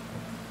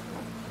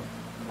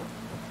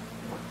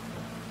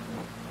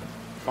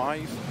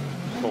 5,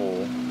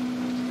 4,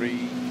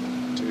 3,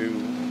 2,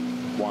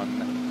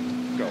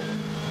 1, go.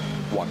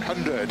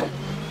 100,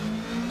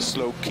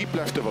 slow keep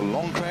left of a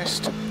long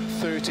crest,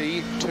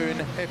 30, turn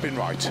hairpin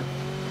right.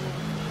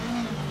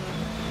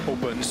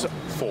 Opens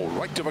 4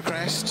 right of a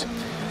crest,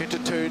 into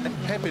turn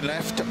hairpin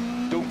left,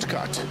 don't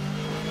cut.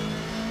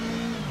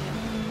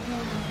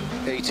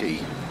 80,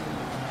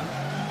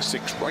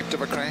 6 right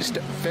of a crest,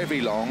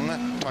 very long,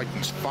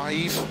 tightens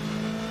 5,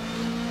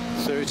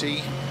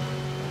 30,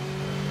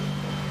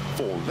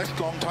 4 left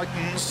long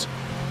tightens,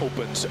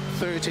 opens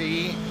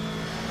 30,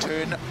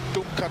 turn,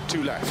 don't cut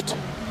to left,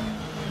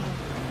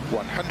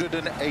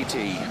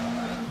 180,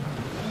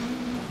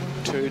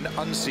 turn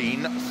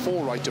unseen,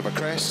 4 right of a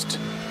crest,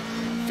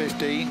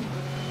 50,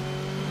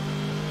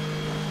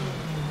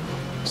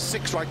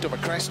 6 right of a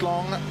crest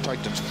long,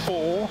 tightens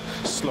 4,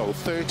 slow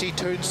 30,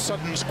 turn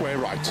sudden square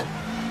right,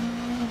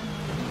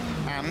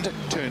 and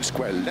turn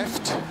square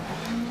left,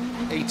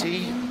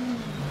 80,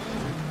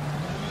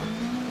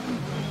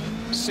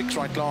 6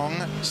 right long,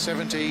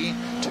 70,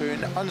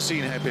 turn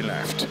unseen hairpin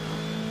left,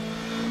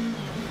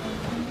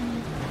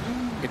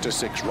 into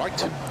 6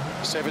 right,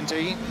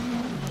 70,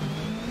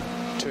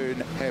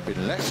 turn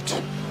hairpin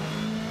left,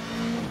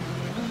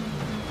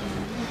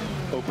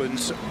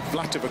 opens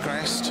flat of a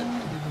crest,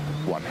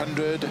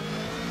 100,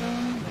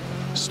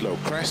 slow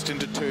crest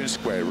into turn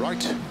square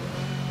right,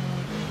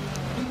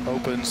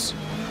 opens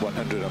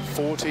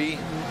 140,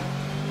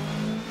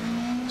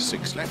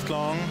 6 left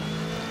long,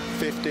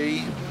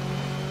 50,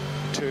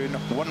 turn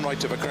 1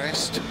 right of a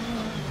crest,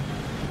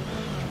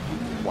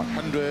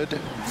 100,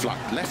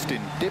 flat left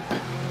in dip,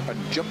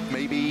 and jump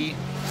maybe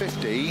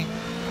 50,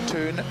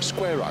 turn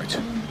square right,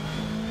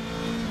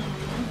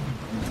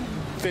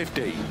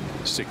 50,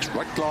 6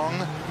 right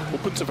long,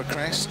 opens of a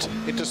crest,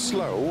 into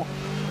slow,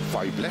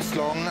 5 left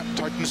long,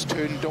 tightens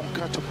turn, don't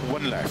cut,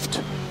 1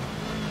 left,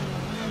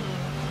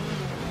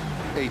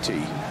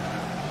 80,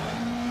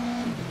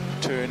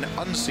 turn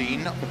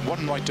unseen,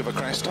 1 right of a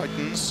crest,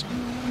 tightens,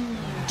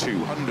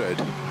 200,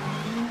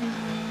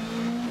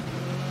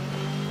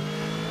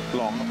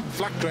 long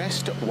flat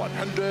crest,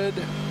 100,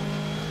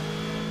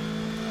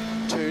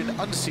 turn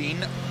unseen,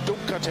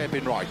 don't cut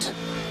hairpin right,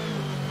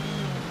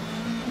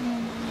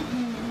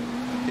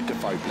 into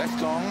 5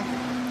 left long,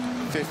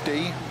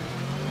 50,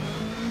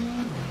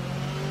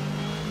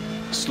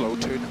 slow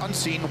turn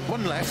unseen,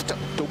 1 left,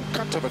 don't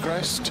cut of a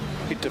crest,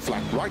 into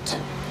flat right,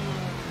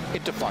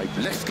 into 5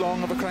 left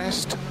long of a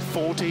crest,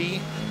 40,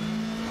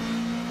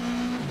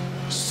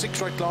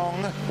 6 right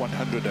long,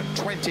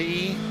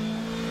 120,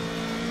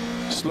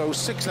 slow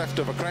 6 left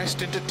of a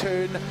crest, into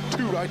turn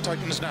 2 right,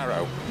 tightens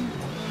narrow,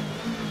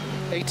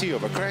 80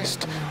 over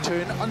crest,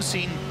 turn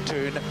unseen,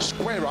 turn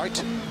square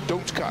right,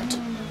 don't cut,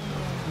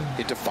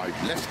 into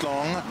 5 left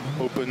long,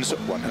 opens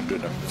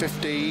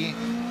 150,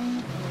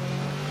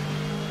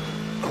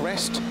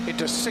 crest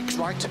into 6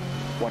 right,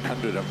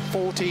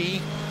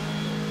 140,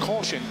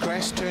 caution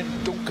crest, turn,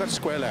 don't cut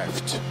square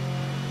left,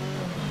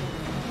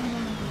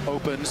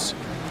 opens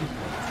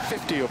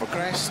 50 over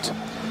crest,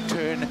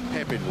 turn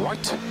hairpin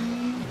right,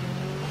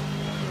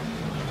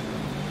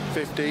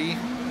 50,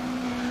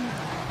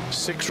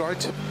 6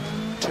 right,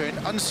 turn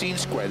unseen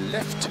square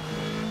left,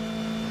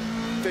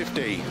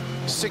 50,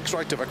 6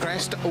 right of a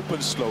crest,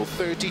 open slow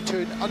 30,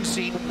 turn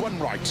unseen 1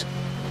 right,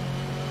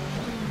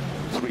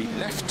 3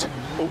 left,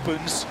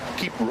 opens,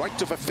 keep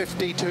right of a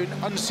 50, turn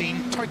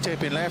unseen, tight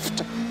hairpin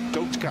left,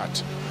 don't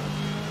cut,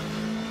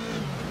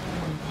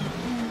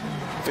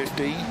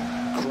 50,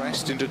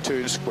 crest into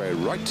turn square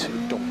right,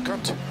 don't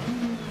cut,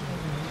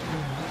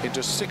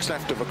 into 6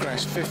 left of a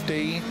crest,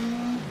 50,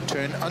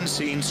 turn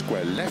unseen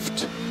square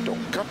left,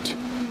 don't cut,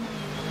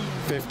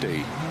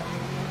 50,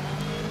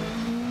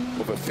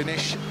 over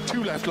finish,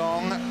 2 left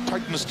long,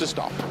 tightens to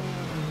stop,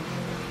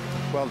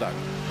 well done.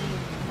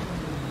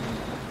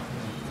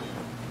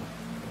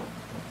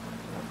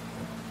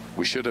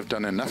 We should have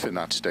done enough in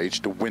that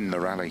stage to win the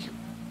rally.